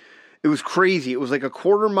it was crazy. It was like a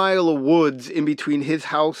quarter mile of woods in between his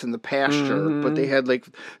house and the pasture, but they had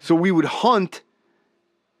so we would hunt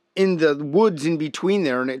in the woods in between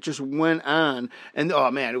there, and it just went on. And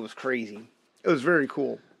oh man, it was crazy. It was very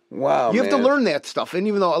cool. Wow, you have to learn that stuff. And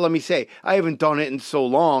even though, let me say, I haven't done it in so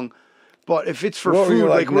long, But if it's for What, food, were you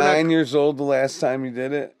like we're 9 years old the last time you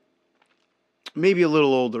did it? maybe a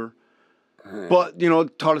little older. But,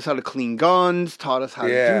 taught us how to clean guns, taught us how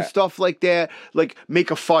to do stuff like that. Like, make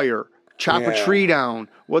a fire, chop a tree down,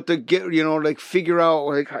 what to get, figure out,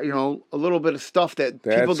 a little bit of stuff that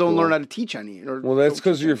people don't learn how to teach any. Well, that's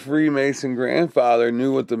because your Freemason grandfather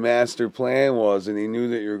knew what the master plan was, and he knew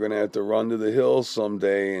that you were going to have to run to the hills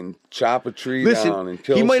someday and chop a tree down and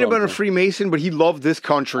kill he might have been a something. Freemason, but he loved this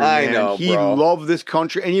country, man. I know, he bro. loved this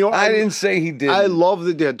country. And, I didn't say he didn't. I love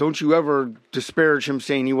the don't you ever disparage him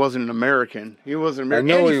saying he wasn't an American. He wasn't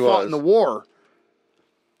American. I know and he fought was. in the war.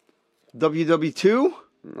 WW2?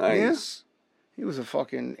 Nice. Yeah. He was a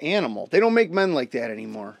fucking animal. They don't make men like that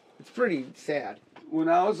anymore. It's pretty sad. When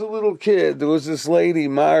I was a little kid, there was this lady,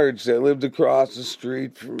 Marge, that lived across the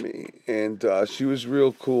street from me, and she was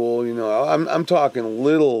real cool. I'm talking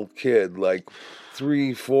little kid, like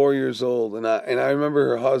 3-4 years old, and I remember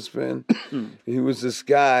her husband. He was this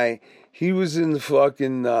guy. He was in the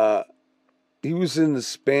fucking. He was in the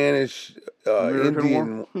Spanish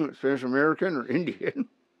Indian War? Spanish American or Indian?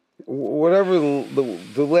 Whatever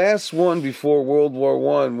the last one before World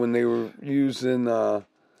War I, when they were using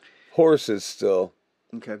horses still.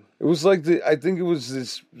 Okay. It was like I think it was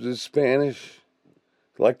this Spanish,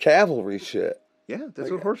 like cavalry shit. Yeah,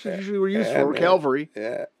 that's what horses usually were used for, cavalry.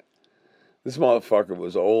 Yeah. This motherfucker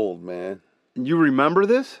was old, man. You remember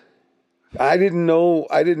this? I didn't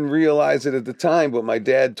realize it at the time, but my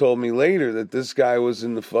dad told me later that this guy was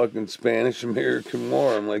in the fucking Spanish-American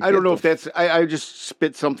War. I'm like, I don't know if that's, I just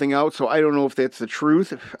spit something out, so I don't know if that's the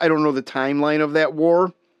truth. I don't know the timeline of that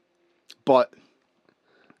war, but.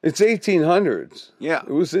 It's 1800s. Yeah.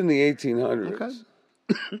 It was in the 1800s. Okay.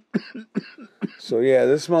 So, yeah,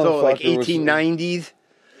 this motherfucker so, like 1890s?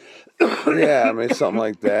 Yeah, I mean, something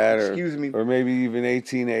like that. Excuse me. Or maybe even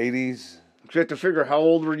 1880s. You have to figure, how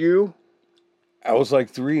old were you? I was like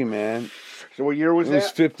 3, man. So what year was that? It was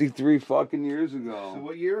 53 fucking years ago. So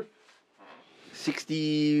what year?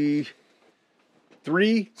 63?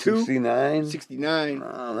 2? 69? 69.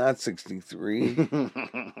 Oh, not 63.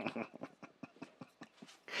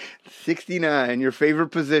 69, your favorite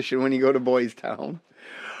position when you go to Boys Town.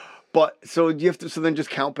 But, so you have to, so then just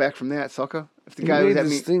count back from that, sucker? If the guy was at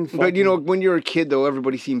me. But, when you're a kid, though,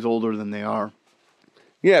 everybody seems older than they are.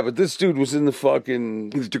 Yeah, but this dude was in the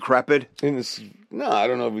fucking... He was decrepit? No, I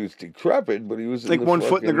don't know if he was decrepit, but he was like 1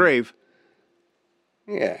 foot in the grave.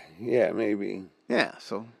 Yeah, maybe. Yeah,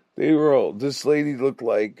 so... They were old. This lady looked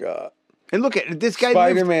like... and look at this guy...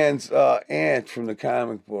 Spider-Man's aunt from the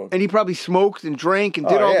comic book. And he probably smoked and drank and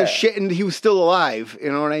did all this shit, and he was still alive.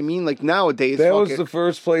 You know what I mean? Like, nowadays... That was the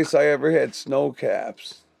first place I ever had snow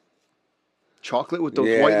caps. Chocolate with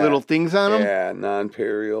those white little things on them? Yeah,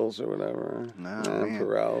 nonpareils or whatever.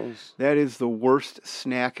 Nonpareils. That is the worst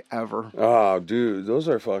snack ever. Oh, dude, those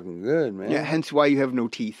are fucking good, man. Yeah, hence why you have no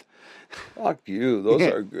teeth. Fuck you. Those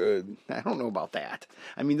are good. I don't know about that.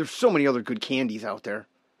 I mean, there's so many other good candies out there.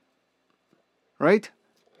 Right?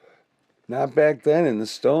 Not back then in the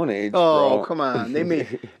Stone Age, Oh, bro. come on. They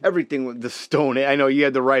made everything with the Stone Age. I know you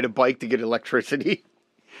had to ride a bike to get electricity.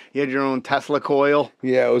 You had your own Tesla coil.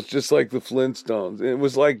 Yeah, it was just like the Flintstones. It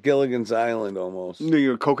was like Gilligan's Island almost.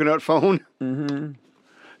 Your coconut phone? Mm-hmm.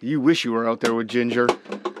 You wish you were out there with Ginger.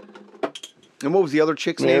 And what was the other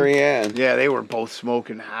chick's name? Marianne. Yeah, they were both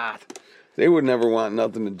smoking hot. They would never want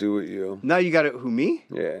nothing to do with you. Now you got it. Who, me?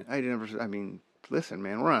 Yeah. I mean, listen,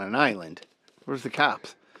 man, we're on an island. Where's the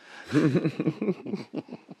cops?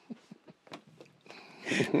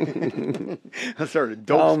 I started a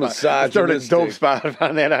dope spot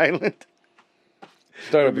on that island.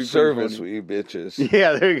 Start up a service with you bitches.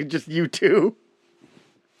 Yeah, they're just you two.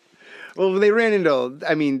 Well, they ran into,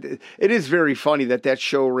 I mean, it is very funny that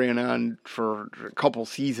show ran on for a couple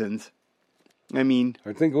seasons. I mean.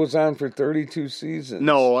 I think it was on for 32 seasons.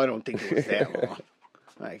 No, I don't think it was that long.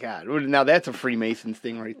 My God. Now that's a Freemasons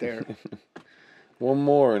thing right there. One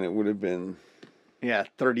more and it would have been. Yeah,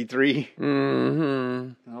 33.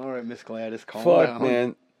 Mm-hmm. All right, Miss Gladys, calm down. Fuck,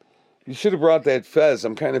 man. You should have brought that fez.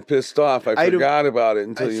 I'm kind of pissed off. I forgot about it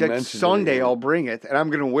until you mentioned it. Sunday I'll bring it, and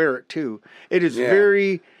I'm going to wear it too. It is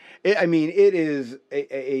very... it is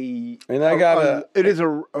it is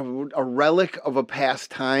a relic of a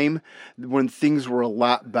past time when things were a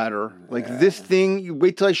lot better. Like this thing, you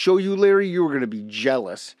wait till I show you, Larry, you were going to be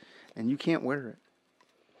jealous, and you can't wear it.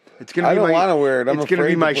 It's gonna. I don't want to wear it. It's going to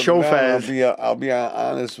be my show fez. I'll be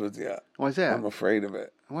honest with you. Why is that? I'm afraid of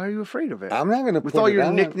it. Why are you afraid of it? I'm not going to put it on. With all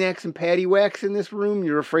your knickknacks and paddywhacks in this room,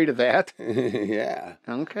 you're afraid of that? Yeah.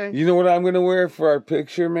 Okay. You know what I'm going to wear for our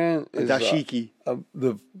picture, man? A dashiki.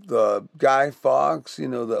 The Guy Fawkes, the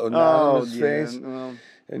anonymous face. Well,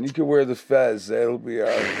 And you can wear the fez. That'll be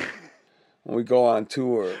our... when we go on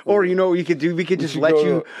tour. Or, you know what we could do? We could just let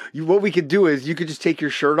you... What we could do is you could just take your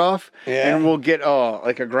shirt off, and we'll get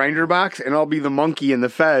like a grinder box, and I'll be the monkey in the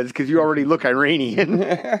fez, because you already look Iranian.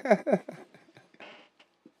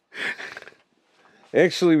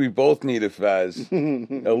 Actually, we both need a fez. A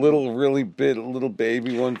little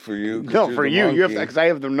baby one for you. No, for you. You have because I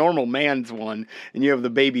have the normal man's one, and you have the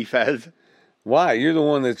baby fez. Why? You're the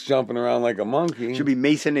one that's jumping around like a monkey. Should be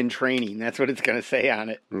Mason in training. That's what it's going to say on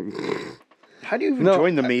it. How do you even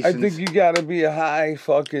join the Masons? I think you got to be a high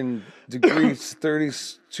fucking degree,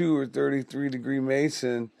 32 or 33 degree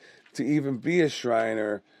Mason to even be a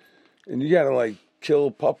Shriner. And you got to like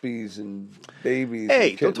kill puppies and babies.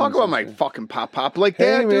 Hey, don't talk about my fucking pop like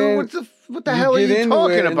that, man, dude. What the hell are you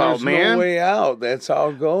talking about, man? There's no way out. That's how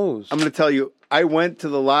it goes. I'm going to tell you, I went to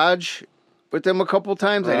the lodge with them a couple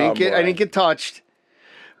times. I didn't get touched.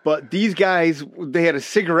 But these guys, they had a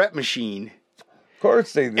cigarette machine. Of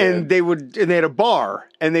course they did. And they had a bar,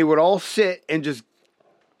 and they would all sit and just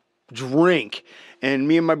drink. And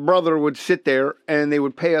me and my brother would sit there, and they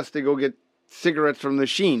would pay us to go get cigarettes from the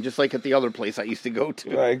machine, just like at the other place I used to go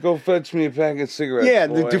to. Right, go fetch me a pack of cigarettes. Yeah,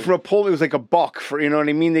 boy. the different pull, it was like $1 for, you know what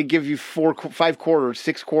I mean? They give you 5 quarters,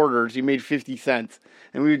 6 quarters. You made 50 cents,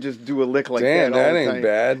 and we would just do a lick like that. Damn, that ain't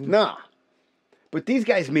bad. Nah, but these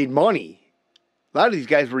guys made money. A lot of these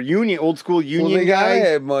guys were old school union guys. Well, they gotta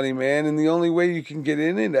have money, man, and the only way you can get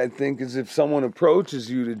in it, I think, is if someone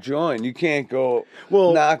approaches you to join. You can't go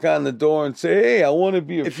knock on the door and say, "Hey, I want to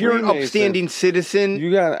be a." If you're an upstanding citizen,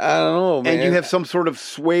 you got I don't know, man, and you have some sort of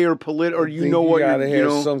sway or or you know what, you gotta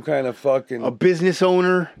have some kind of fucking a business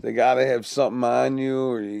owner. They gotta have something on you,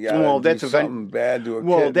 or you gotta do something bad to a kid.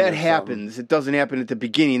 Well, that happens. It doesn't happen at the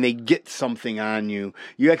beginning. They get something on you.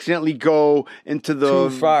 You accidentally go into the too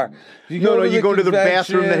far. You go to the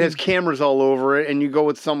bathroom that has cameras all over it, and you go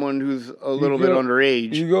with someone who's a little bit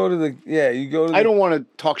underage. You go to the I don't want to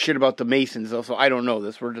talk shit about the Masons, though, so I don't know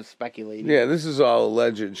this. We're just speculating. Yeah, this is all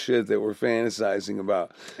alleged shit that we're fantasizing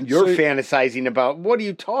about. You're fantasizing about? What are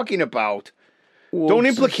you talking about? Well, don't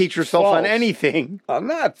implicate yourself on anything. I'm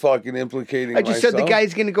not fucking implicating myself. I just said the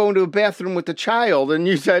guy's going to go into a bathroom with the child, and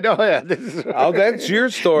you said, oh, yeah, this is... Oh, that's your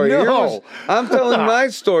story. No. I'm telling my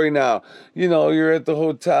story now. You know, you're at the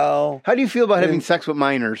hotel. How do you feel about having sex with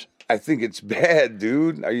minors? I think it's bad,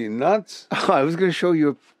 dude. Are you nuts? I was going to show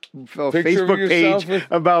you a Facebook page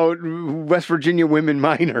about West Virginia women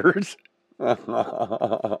minors.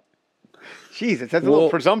 Jesus, that's a little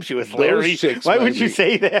presumptuous, Larry. Why would you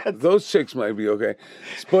say that? Those chicks might be okay.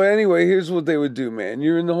 But anyway, here's what they would do, man.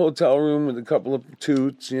 You're in the hotel room with a couple of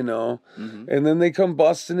toots, you know, and then they come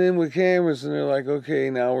busting in with cameras, and they're like,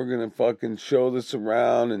 okay, now we're going to fucking show this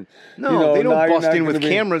around. And no, they don't bust in with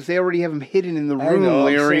cameras. They already have them hidden in the room,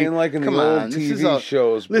 Larry. I'm saying like in the old TV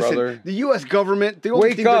shows, brother. Listen, the U.S. government...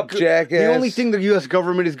 Wake up, jackass. The only thing the U.S.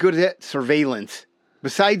 government is good at, surveillance.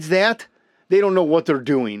 Besides that... They don't know what they're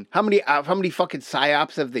doing. How many fucking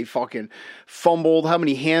psyops have they fucking fumbled? How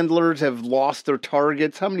many handlers have lost their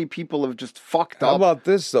targets? How many people have just fucked up? How about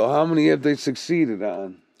this, though? How many have they succeeded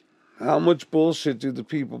on? How much bullshit do the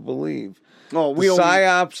people believe? Oh,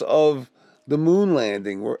 psyops of the moon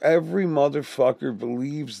landing, where every motherfucker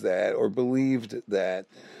believes that or believed that.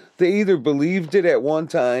 They either believed it at one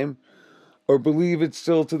time or believe it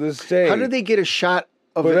still to this day. How did they get a shot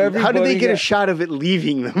of it? How did they get a shot of it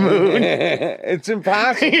leaving the moon? It's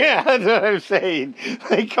impossible. Yeah, that's what I'm saying.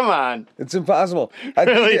 Like, come on. It's impossible.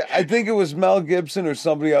 I think it was Mel Gibson or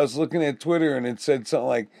somebody. I was looking at Twitter and it said something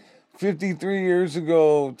like, 53 years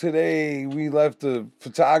ago today, we left a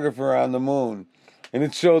photographer on the moon. And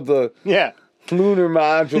it showed the lunar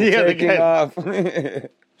module taking off.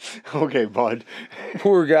 Okay, bud.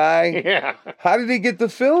 Poor guy. Yeah. How did he get the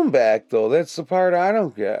film back, though? That's the part I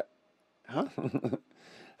don't get. Huh?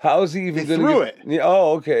 How is he even going to threw it? Yeah,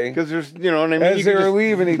 oh, okay. Because there's, you know what I mean? As they were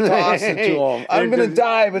leaving, he tossed it to him. I'm going to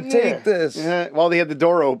die, but take this. Yeah. While they had the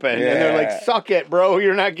door open. And they're like, suck it, bro.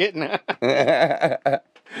 You're not getting it.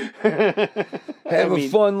 Have a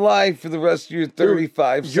fun life for the rest of your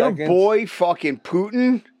 35 seconds. Your boy fucking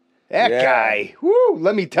Putin... That guy, whoo,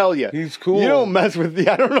 let me tell you. He's cool. You don't mess with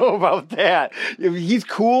I don't know about that. He's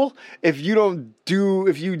cool if you do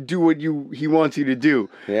what he wants you to do.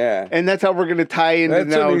 Yeah. And that's how we're going to tie into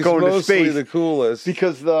now going to space. The coolest.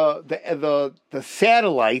 Because the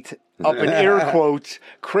satellite, up in air quotes,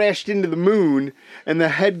 crashed into the moon, and the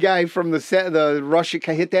head guy from the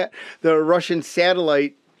Russian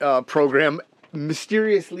satellite program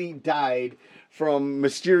mysteriously died from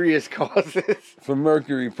mysterious causes. From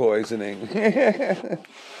mercury poisoning.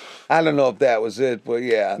 I don't know if that was it, but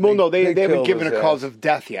yeah. Well, no, they haven't given a cause of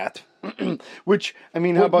death yet. Which, I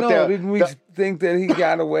mean, how about that? Didn't we think that he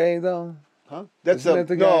got away, though? Huh? That's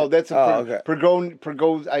Prigozhin.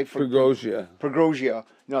 Prigozhin.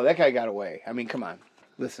 No, that guy got away. I mean, come on.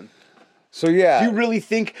 Listen. So, yeah. Do you really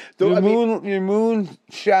think... Your moon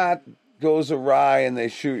shot goes awry and they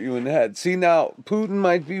shoot you in the head. See, now, Putin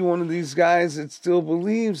might be one of these guys that still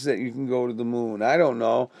believes that you can go to the moon. I don't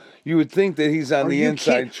know. You would think that he's on the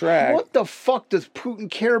inside track. What the fuck does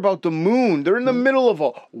Putin care about the moon? They're in the middle of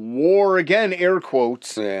a war again, air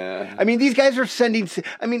quotes. Yeah. I mean, these guys are sending...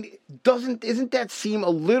 I mean, isn't that seem a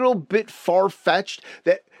little bit far-fetched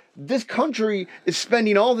that this country is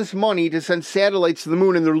spending all this money to send satellites to the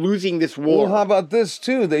moon and they're losing this war? Well, how about this,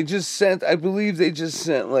 too? They just sent, I believe they just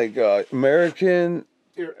sent, like, American,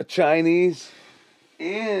 Chinese,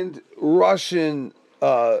 and Russian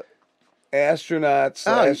astronauts / cosmonauts.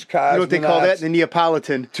 You know what they call that? The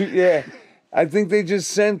Neapolitan. Yeah. I think they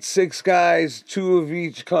just sent 6 guys, 2 of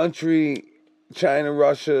each country, China,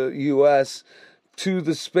 Russia, U.S., to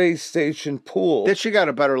the space station pool. That shit got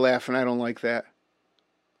a better laugh, and I don't like that.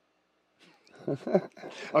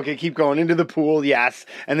 Okay, keep going. Into the pool, yes.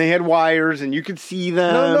 And they had wires, and you could see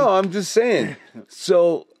them. No, I'm just saying.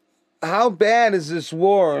 So, how bad is this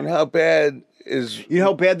war, and how bad is... You know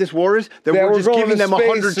how bad this war is? That we're just giving them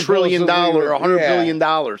 $100 trillion or $100 billion.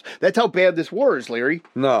 That's how bad this war is, Larry.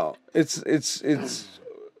 No, it's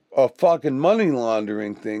a fucking money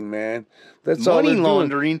laundering thing, man. That's all they're doing. Money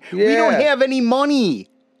laundering? Yeah. We don't have any money.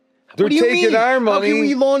 They're taking our money, how can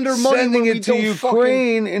we launder money sending when it to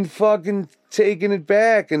Ukraine and fucking taking it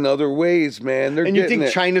back in other ways, man. And you think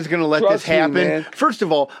China's going to let this happen? Man. First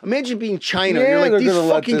of all, imagine being China. Yeah, You're like, these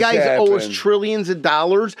fucking guys owe us happen. trillions of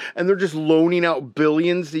dollars, and they're just loaning out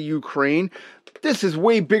billions to Ukraine. This is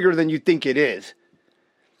way bigger than you think it is.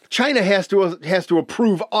 China has to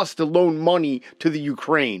approve us to loan money to the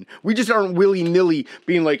Ukraine. We just aren't willy-nilly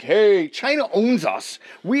being like, hey, China owns us.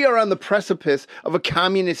 We are on the precipice of a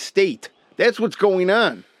communist state. That's what's going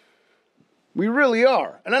on. We really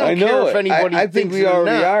are. And I don't care if anybody I think we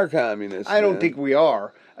already are communists. I don't think we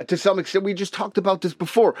are. To some extent, we just talked about this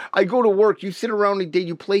before. I go to work, you sit around all day,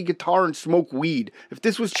 you play guitar and smoke weed. If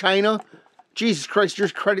this was China, Jesus Christ, your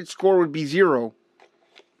credit score would be 0.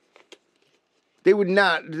 They would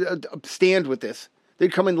not stand with this.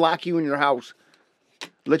 They'd come and lock you in your house,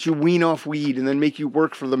 let you wean off weed, and then make you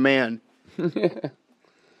work for the man.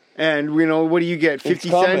 And, what do you get? 50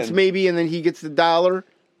 cents maybe, and then he gets the $1?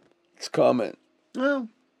 It's coming. Well,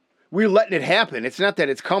 we're letting it happen. It's not that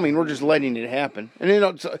it's coming. We're just letting it happen.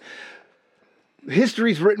 And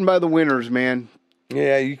history's written by the winners, man.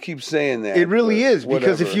 Yeah, you keep saying that. It really is,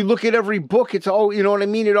 because if you look at every book, it's all, you know what I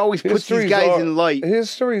mean? It always puts these guys in light.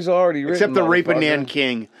 History's already written. Except the rape of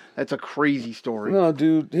Nanking. That's a crazy story. No,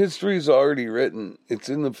 dude, history's already written. It's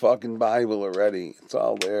in the fucking Bible already. It's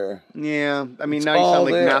all there. Yeah, I mean, now you sound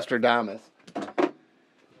like Nostradamus.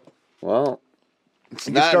 Well, it's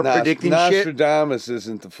you not start predicting Nostradamus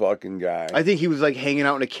isn't the fucking guy. I think he was like hanging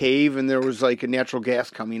out in a cave and there was like a natural gas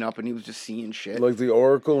coming up and he was just seeing shit. Like the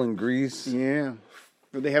Oracle in Greece? Yeah.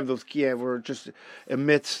 They have those, where it just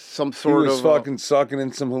emits some sort of... He was fucking sucking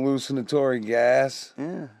in some hallucinatory gas.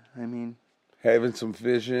 Yeah, I mean... Having some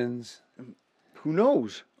visions. Who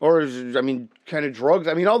knows? Or, kind of drugs.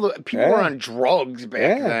 I mean, all the people were on drugs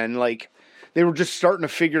back then. Like, they were just starting to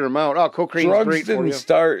figure them out. Oh, cocaine's drugs great for you. Drugs didn't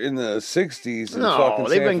start in the 60s in fucking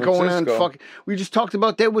they've been San Francisco. going on we just talked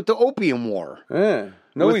about that with the Opium War. Yeah.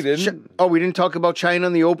 No, we didn't. We didn't talk about China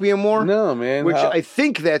and the Opium War? No, man. Which I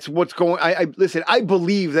think that's what's going... Listen, I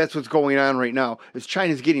believe that's what's going on right now, is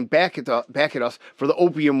China's getting back at us for the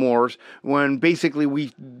Opium Wars, when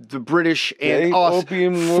basically the British and us...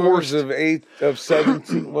 Opium Wars of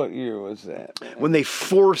 17... What year was that? Man? When they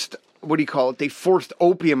forced... What do you call it? They forced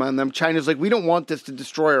opium on them. China's like, we don't want this to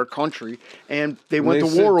destroy our country, and they went to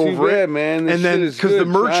war over it. Man, and then because the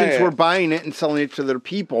merchants were buying it and selling it to their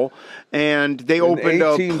people, and they opened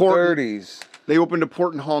a port. They opened a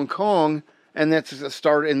port in Hong Kong, and that's the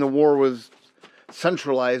start. And the war was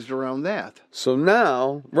centralized around that. So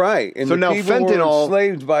now, and so the now people fentanyl, were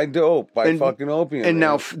enslaved by dope, by fucking opium, and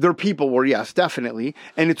now their people were, yes, definitely.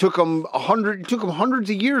 And it took them hundreds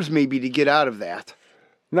of years maybe to get out of that.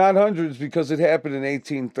 Not hundreds, because it happened in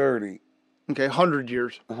 1830. Okay, 100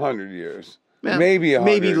 years. 100 years. Yeah, maybe 100.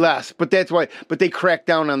 Maybe less, but that's why. But they cracked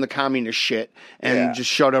down on the communist shit and just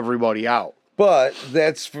shut everybody out. But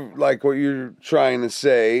that's like what you're trying to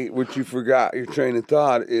say, what you forgot, your train of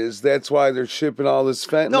thought, is that's why they're shipping all this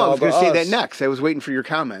fentanyl. No, I was going to say that next. I was waiting for your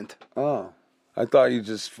comment. Oh. I thought you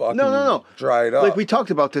just fucking no. dried up. Like we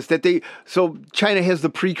talked about this, so China has the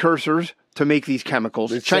precursors to make these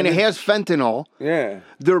chemicals. China has fentanyl. Yeah.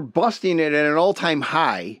 They're busting it at an all-time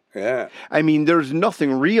high. Yeah. I mean, there's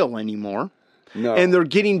nothing real anymore. No. And they're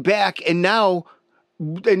getting back, and now,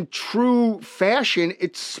 in true fashion,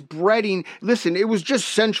 it's spreading. Listen, it was just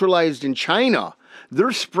centralized in China.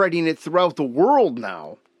 They're spreading it throughout the world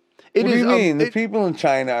now. What do you mean? The people in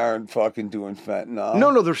China aren't fucking doing fentanyl.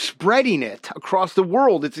 No, they're spreading it across the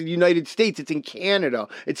world. It's in the United States. It's in Canada.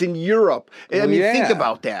 It's in Europe. I mean, think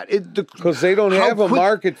about that. Because they don't have a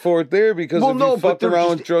market for it there because if you fuck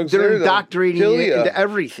around with drugs they're there, indoctrinating it into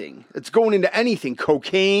everything. It's going into anything.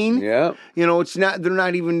 Cocaine. Yeah. You know, it's not, they're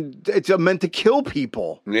not even, it's meant to kill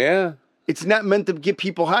people. Yeah. It's not meant to get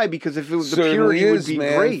people high because if it was the purity, it would be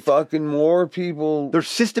great. Fucking more people. They're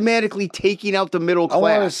systematically taking out the middle class.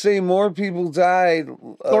 I want to say more people died,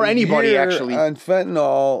 or anybody actually, on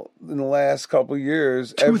fentanyl in the last couple of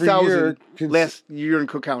years. 2,000 last year in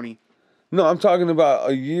Cook County. No, I'm talking about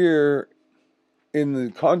a year in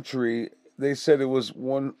the country. They said it was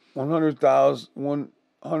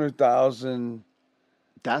 100,000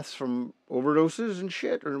 deaths from overdoses and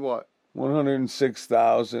shit, or what?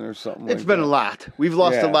 106,000 or something. It's been a lot. We've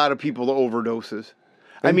lost a lot of people to overdoses.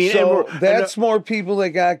 I mean, so that's more people that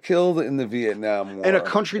got killed in the Vietnam War. In a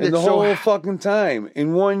country that's the whole fucking time.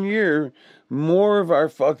 In 1 year, more of our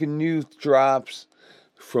fucking youth drops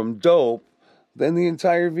from dope than the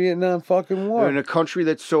entire Vietnam fucking war. In a country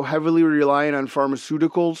that's so heavily reliant on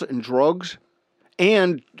pharmaceuticals and drugs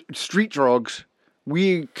and street drugs,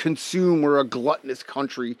 we're a gluttonous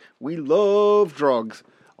country. We love drugs.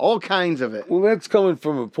 All kinds of it. Well, that's coming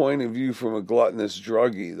from a point of view from a gluttonous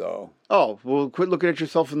druggie, though. Oh, well, quit looking at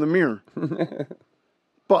yourself in the mirror.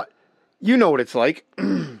 But you know what it's like.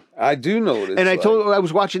 I do know what it's like. And I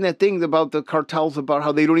was watching that thing about the cartels, about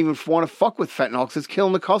how they don't even want to fuck with fentanyl because it's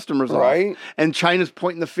killing the customers off. And China's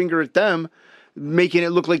pointing the finger at them, making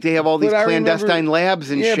it look like they have all these clandestine labs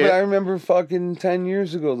and shit. Yeah, but I remember fucking 10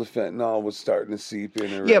 years ago the fentanyl was starting to seep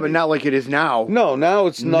in already. Yeah, but not like it is now. No, now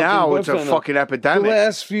it's nothing. Now it's a fucking epidemic. The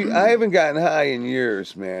last few, I haven't gotten high in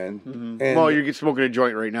years, man. Mm-hmm. And well, you're smoking a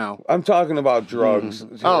joint right now. I'm talking about drugs.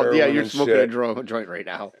 Mm-hmm. Oh, yeah, you're smoking a joint right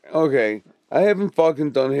now. Okay. I haven't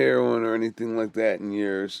fucking done heroin or anything like that in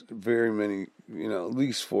years. Very many, at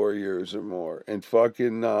least 4 years or more. And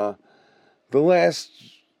fucking, the last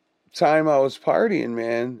time I was partying,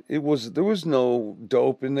 man, there was no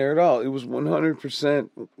dope in there at all. It was 100%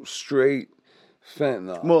 straight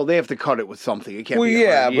fentanyl. Well, they have to cut it with something. It can't be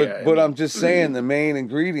but I'm just saying the main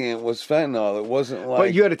ingredient was fentanyl. It wasn't like.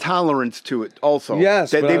 But you had a tolerance to it, also.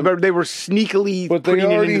 Yes, they were sneakily. But they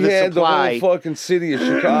already had the whole fucking city of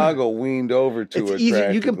Chicago weaned over to it. It's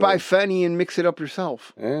easy. You can buy Fenny and mix it up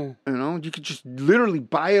yourself. Yeah. You could just literally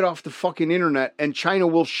buy it off the fucking internet, and China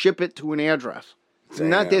will ship it to an address. It's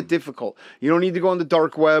not that difficult. You don't need to go on the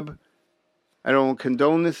dark web. I don't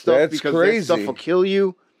condone this stuff because that stuff will kill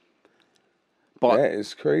you. But that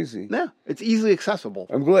is crazy. Yeah, it's easily accessible.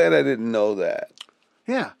 I'm glad I didn't know that.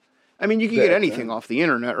 Yeah. I mean, you can get anything off the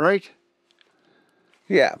internet, right?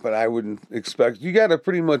 Yeah, but I wouldn't expect... You got to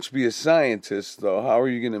pretty much be a scientist, though. How are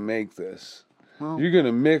you going to make this? Well, you're going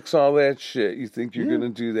to mix all that shit. You think you're going to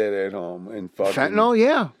do that at home and fucking... Fentanyl,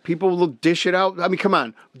 yeah. People will dish it out. I mean, come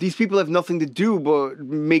on. These people have nothing to do but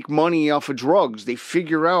make money off of drugs. They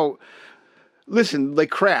figure out... Listen, like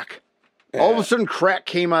crack. Yeah. All of a sudden, crack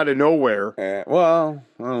came out of nowhere. Well,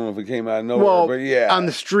 I don't know if it came out of nowhere, but yeah. On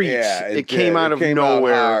the streets, it came out of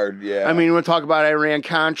nowhere. Out hard, yeah. I mean, we'll talk about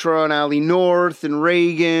Iran-Contra and Ali North and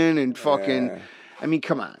Reagan and fucking... Yeah. I mean,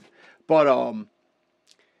 come on. But,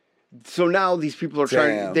 so now these people are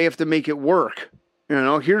trying... They have to make it work.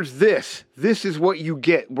 Here's this. This is what you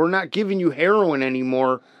get. We're not giving you heroin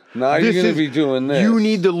anymore. Now you're going to be doing this. You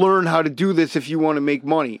need to learn how to do this if you want to make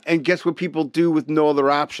money. And guess what people do with no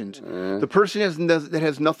other options? The person that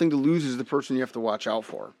has nothing to lose is the person you have to watch out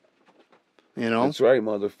for. That's right,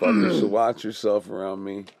 motherfucker. So watch yourself around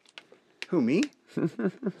me. Who, me?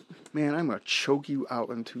 Man, I'm going to choke you out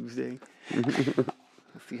on Tuesday. Let's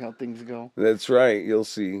see how things go. That's right. You'll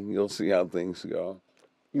see. You'll see how things go.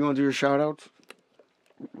 You want to do your shout-outs?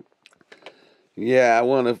 Yeah, I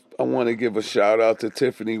want to give a shout out to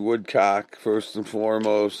Tiffany Woodcock first and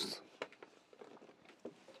foremost.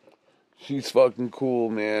 She's fucking cool,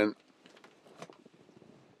 man.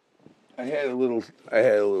 I had a little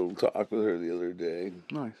talk with her the other day.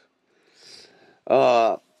 Nice.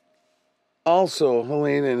 Also,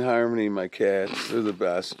 Helena and Harmony, my cats, they're the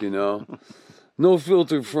best, No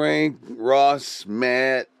Filter Frank, Ross,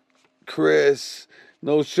 Matt, Chris,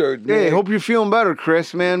 No Shirt Nick. Hey, hope you're feeling better,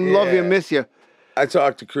 Chris, man. Yeah. Love you, miss you. I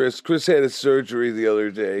talked to Chris. Chris had his surgery the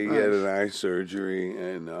other day. He had an eye surgery,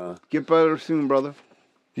 and get better soon, brother.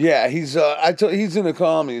 Yeah, he's he's gonna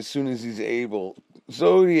call me as soon as he's able.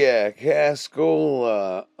 Zodiac,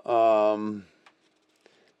 Haskell,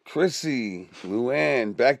 Chrissy,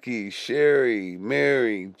 Luann, Becky, Sherry,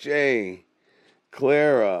 Mary, Jay,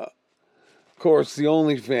 Clara, of course the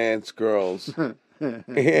OnlyFans girls, and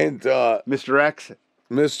Mr. X.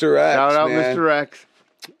 Mr. X. Shout out man. Mr. X.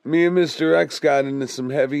 Me and Mr. X got into some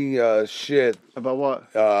heavy shit. About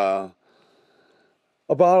what?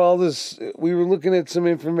 About all this. We were looking at some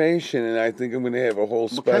information, and I think I'm going to have a whole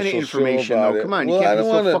special kind of information, show about though? it. Come on, you can't be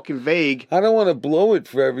so fucking vague. I don't want to blow it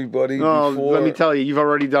for everybody. Oh, before. let me tell you, you've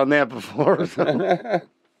already done that before. So.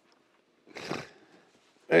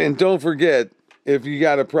 And don't forget, if you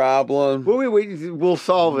got a problem, wait, we'll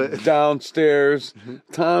solve it. Downstairs,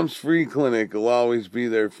 Tom's Free Clinic will always be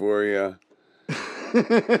there for you.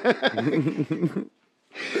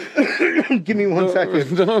 Give me 1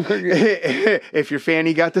 second. Don't forget. If your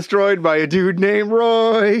fanny got destroyed by a dude named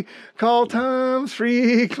Roy, call Tom's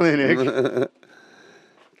Free Clinic.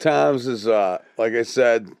 Tom's is, like I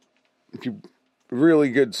said, really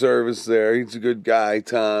good service there. He's a good guy,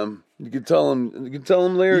 Tom. You can tell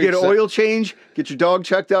him, Larry. You get an oil change, get your dog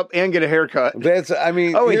checked up, and get a haircut. Here's he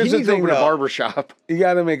needs the thing, to open a barber shop. You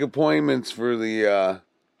got to make appointments for the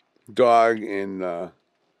dog and.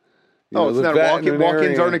 It's not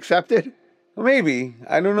walk-ins aren't accepted. Maybe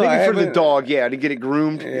I don't know. Maybe for the dog, to get it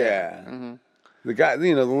groomed. Yeah. Mm-hmm. The guy,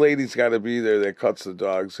 the lady's got to be there that cuts the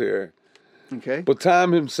dog's hair. Okay. But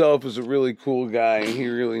Tom himself is a really cool guy, and he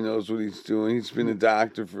really knows what he's doing. He's been a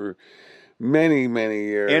doctor for many, many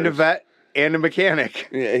years, and a vet, and a mechanic.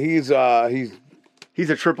 Yeah, he's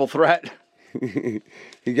a triple threat.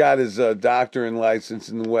 He got his doctoring license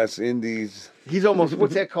in the West Indies. He's almost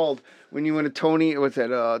what's that called when you win a Tony? What's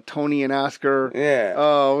that? Tony and Oscar. Yeah.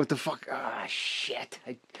 Oh, what the fuck? Ah, shit.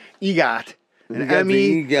 EGOT, an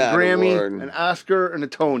Emmy, a Grammy, award. An Oscar, and a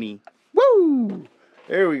Tony. Woo!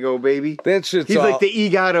 There we go, baby. That shit's He's like the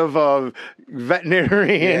EGOT of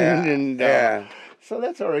veterinarian, and yeah. So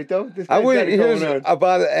that's all right though. Here's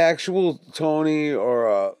about an actual Tony or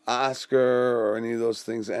a Oscar or any of those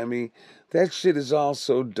things, Emmy. That shit is all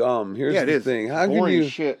so dumb. Here's the thing. How can you?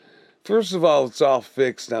 Shit. First of all, it's all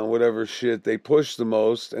fixed on whatever shit they push the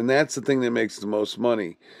most, and that's the thing that makes the most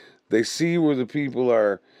money. They see where the people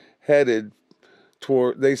are headed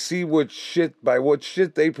toward. They see what shit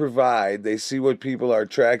they provide. They see what people are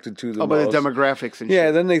attracted to the most. By the demographics and shit. Yeah,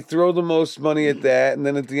 then they throw the most money at that, and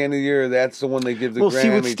then at the end of the year, that's the one they give the Grammy see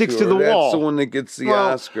what sticks to the that's wall. That's the one that gets the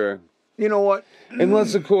Oscar. You know what?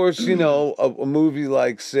 Unless, of course, a movie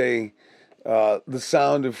like, say, The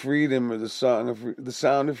Sound of Freedom or The Sound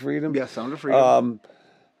of Freedom. Yeah, Sound of Freedom.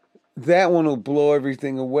 That one will blow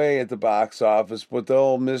everything away at the box office, but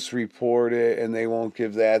they'll misreport it and they won't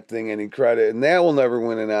give that thing any credit. And that will never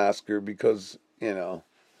win an Oscar because,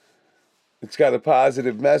 it's got a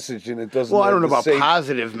positive message and it doesn't. Well, I don't know about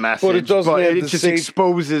positive message, but it doesn't. It just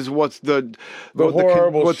exposes what's the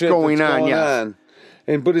horrible what's shit going that's on. Going yes.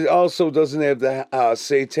 on. But it also doesn't have the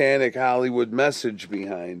satanic Hollywood message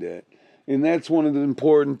behind it. And that's one of the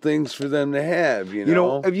important things for them to have, They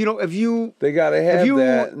got to have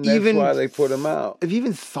that, and that's why they put them out. Have you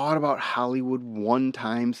even thought about Hollywood one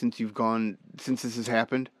time since this has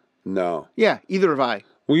happened? No. Yeah, either have I.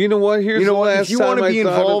 Well, you know what? Here's the last time if you want to be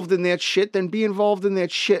involved in that shit, then be involved in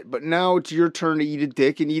that shit. But now it's your turn to eat a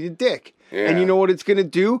dick and eat a dick. Yeah. And you know what it's going to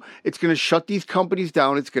do? It's going to shut these companies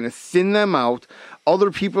down. It's going to thin them out. Other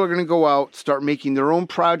people are going to go out, start making their own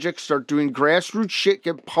projects, start doing grassroots shit,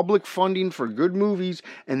 get public funding for good movies,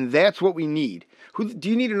 and that's what we need. Do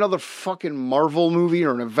you need another fucking Marvel movie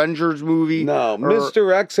or an Avengers movie? No,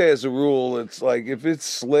 Mr. X has a rule. It's like if it's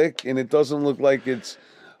slick and it doesn't look like it's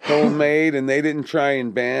homemade and they didn't try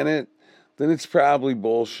and ban it, then it's probably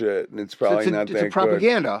bullshit, and it's probably not that good. It's a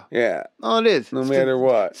propaganda. Yeah. Oh, it is. No matter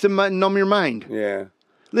what. It's to numb your mind. Yeah.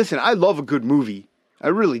 Listen, I love a good movie. I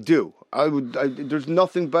really do. There's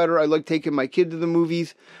nothing better. I like taking my kid to the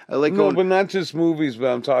movies. I like going... but not just movies, but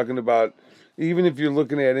I'm talking about even if you're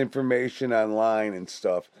looking at information online and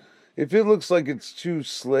stuff. If it looks like it's too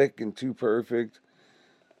slick and too perfect,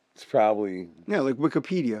 it's probably... Yeah, like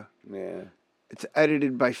Wikipedia. Yeah. It's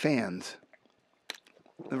edited by fans.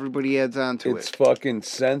 Everybody adds on to it. It's fucking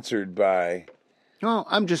censored by... No,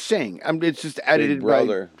 I'm just saying. It's just edited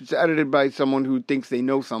by someone who thinks they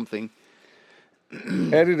know something.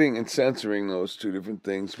 Editing and censoring, those two different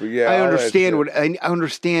things. But yeah, I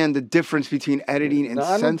understand the difference between editing and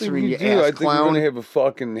censoring. I think we're going to have a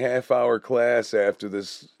fucking half-hour class after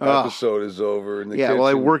this episode is over. In the kitchen. Well,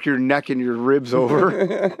 I work your neck and your ribs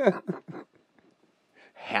over.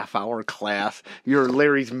 Half-hour class. You're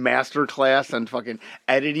Larry's master class on fucking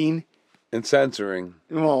editing. And censoring.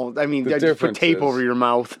 Well, I mean, just put tape over your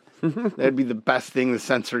mouth. That'd be the best thing to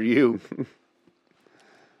censor you.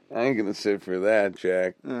 I ain't gonna sit for that,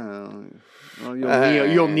 Jack. Well,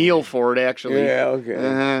 you'll kneel for it, actually. Yeah,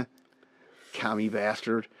 okay. Commie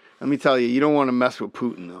bastard. Let me tell you, you don't want to mess with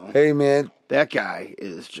Putin, though. Hey, man. That guy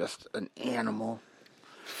is just an animal.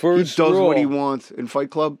 First he does rule, what he wants. In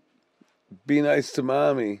Fight Club? Be nice to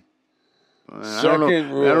mommy. I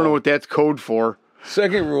don't know what that's code for.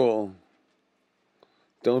 Second rule.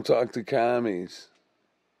 Don't talk to commies.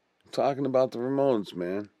 I'm talking about the Ramones,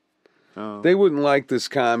 man. Oh. They wouldn't like this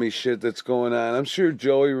commie shit that's going on. I'm sure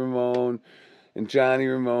Joey Ramone and Johnny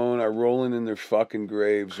Ramone are rolling in their fucking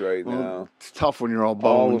graves right now. It's tough when you're all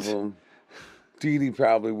bones. All of them. Dee Dee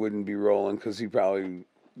probably wouldn't be rolling because he probably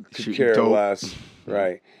could Shooting care dope. less.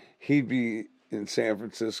 Right. He'd be in San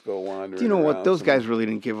Francisco wandering. Do you know what? around Those guys really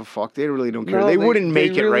didn't give a fuck. They really don't care. No, they wouldn't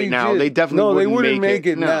make it really right now. did. They definitely wouldn't make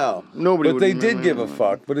it now. Nobody. But they did give a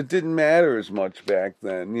fuck. But it didn't matter as much back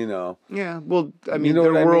then, you know. Yeah. Well, I mean, know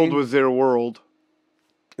their what I world mean? was their world.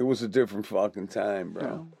 It was a different fucking time,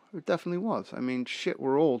 bro. Yeah, it definitely was. I mean, shit,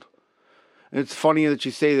 we're old. And it's funny that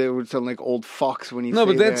you say that it would sound like old fucks when you say that.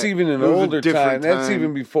 No, but that's even an It was a older different time. That's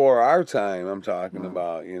even before our time I'm talking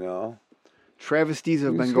about, you know. Travesties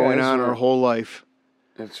have These been going guys on are- our whole life.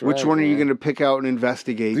 That's right. Which one are you man. going to pick out and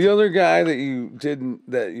investigate? The other guy that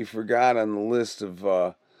you forgot on the list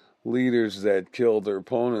of leaders that killed their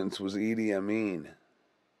opponents was Idi Amin.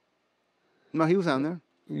 No, he was on there.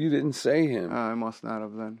 You didn't say him. I must not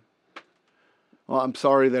have then. Well, I'm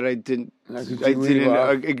sorry that I didn't. Now, could I you leave didn't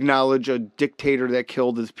off? acknowledge a dictator that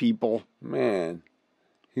killed his people. Man,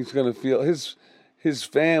 he's gonna feel his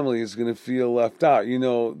family is gonna feel left out. You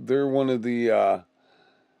know, they're one of the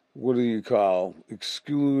what do you call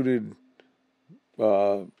excluded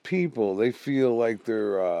people. They feel like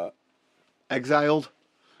they're Exiled.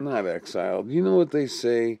 not exiled. You know what they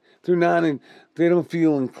say? They're not in. They don't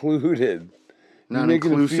feel included. You're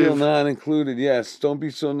making them feel Non-inclusive. non-included. Yes, don't be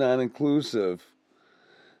so non-inclusive.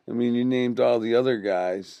 I mean, you named all the other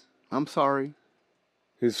guys. I'm sorry.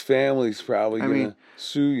 His family's probably gonna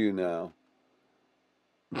sue you now.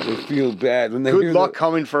 They feel bad when they Good hear luck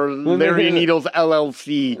coming for they Larry hear the- Needles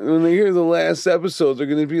LLC. when they hear the last episode. They're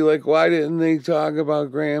gonna be like, "Why didn't they talk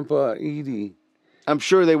about Grandpa Edie?" I'm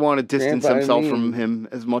sure they want to distance Grandpa themselves Amin. from him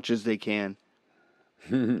as much as they can.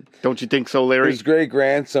 Don't you think so, Larry? His great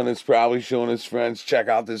grandson is probably showing his friends, "Check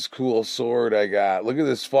out this cool sword I got. Look at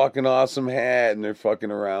this fucking awesome hat," and they're fucking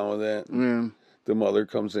around with it. Yeah. The mother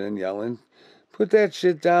comes in yelling, "Put that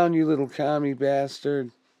shit down, you little commie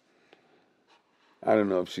bastard." I don't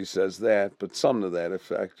know if she says that, but something to that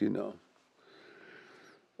effect, you know.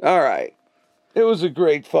 All right. It was a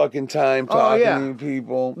great fucking time talking to you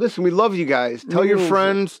people. Listen, we love you guys. Tell your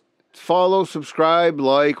friends, follow, subscribe,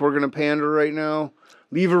 like. We're going to pander right now.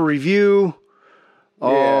 Leave a review.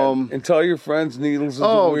 Yeah. And tell your friends Needles is a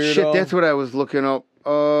Oh, weirdo. shit, that's what I was looking up.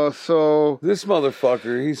 So This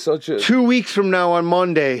motherfucker, he's such a... 2 weeks from now on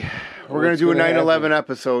Monday, we're going to do a gonna 9/11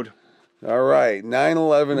 episode. All right,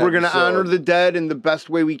 9/11 We're going to episode. honor the dead in the best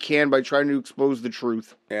way we can by trying to expose the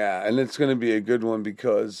truth. Yeah, and it's going to be a good one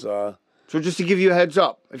because... So just to give you a heads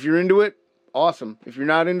up, if you're into it, awesome. If you're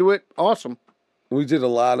not into it, awesome. we did a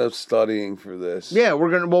lot of studying for this. Yeah,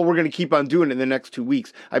 we're gonna keep on doing it in the next 2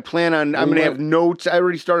 weeks. I plan on. I'm gonna have notes. I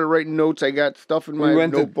already started writing notes. I got stuff in my We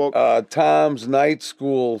went notebook. to Tom's night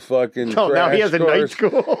school fucking Oh, now he has a night course.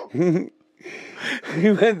 school.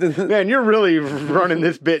 We went to Man, you're really running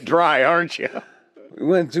this bit dry, aren't you? we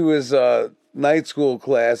went to his night school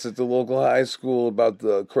class at the local high school about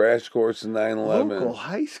the crash course in 9/11. Local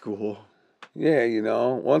high school. Yeah, you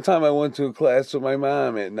know. One time I went to a class with my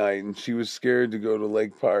mom at night, and she was scared to go to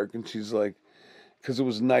Lake Park, and she's like, because it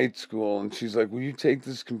was night school, and she's like, "Will you take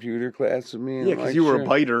this computer class with me?" And Yeah, I'm because like, you were "Sure." a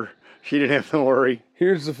biter. She didn't have to worry.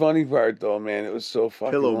 Here's the funny part, though, man. It was so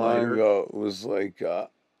fucking Pillow long biter. ago. It was like,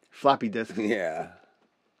 Floppy disk. yeah,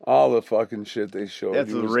 all the fucking shit they showed. That's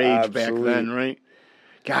you the was rage back obsolete. then, right?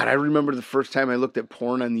 God, I remember the first time I looked at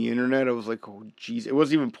porn on the internet. I was like, oh, jeez. It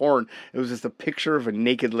wasn't even porn. It was just a picture of a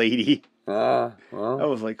naked lady. Well, I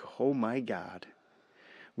was like, oh, my God.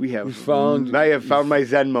 I have found my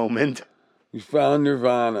Zen moment. you found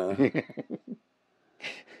Nirvana.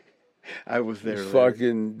 I was there. His Larry.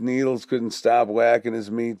 fucking needles couldn't stop whacking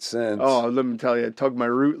his meat since. Oh, let me tell you, I tugged my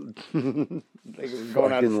root. Like it was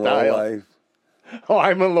going out of Fucking style. lowlife. Oh,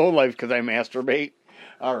 I'm a lowlife because I masturbate.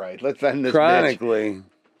 All right, let's end this bitch. Chronically.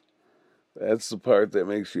 That's the part that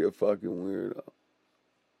makes you a fucking weirdo.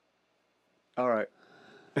 All right.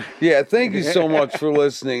 Yeah, thank you so much for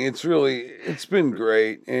listening. It's been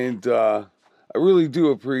great, and I really do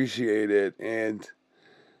appreciate it. And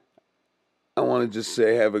want to just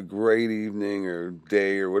say have a great evening or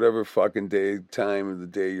day or whatever fucking day, time of the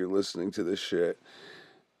day you're listening to this shit.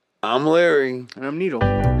 I'm Larry. And I'm Needle.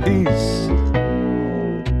 Peace.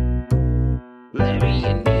 Larry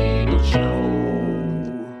and Needle.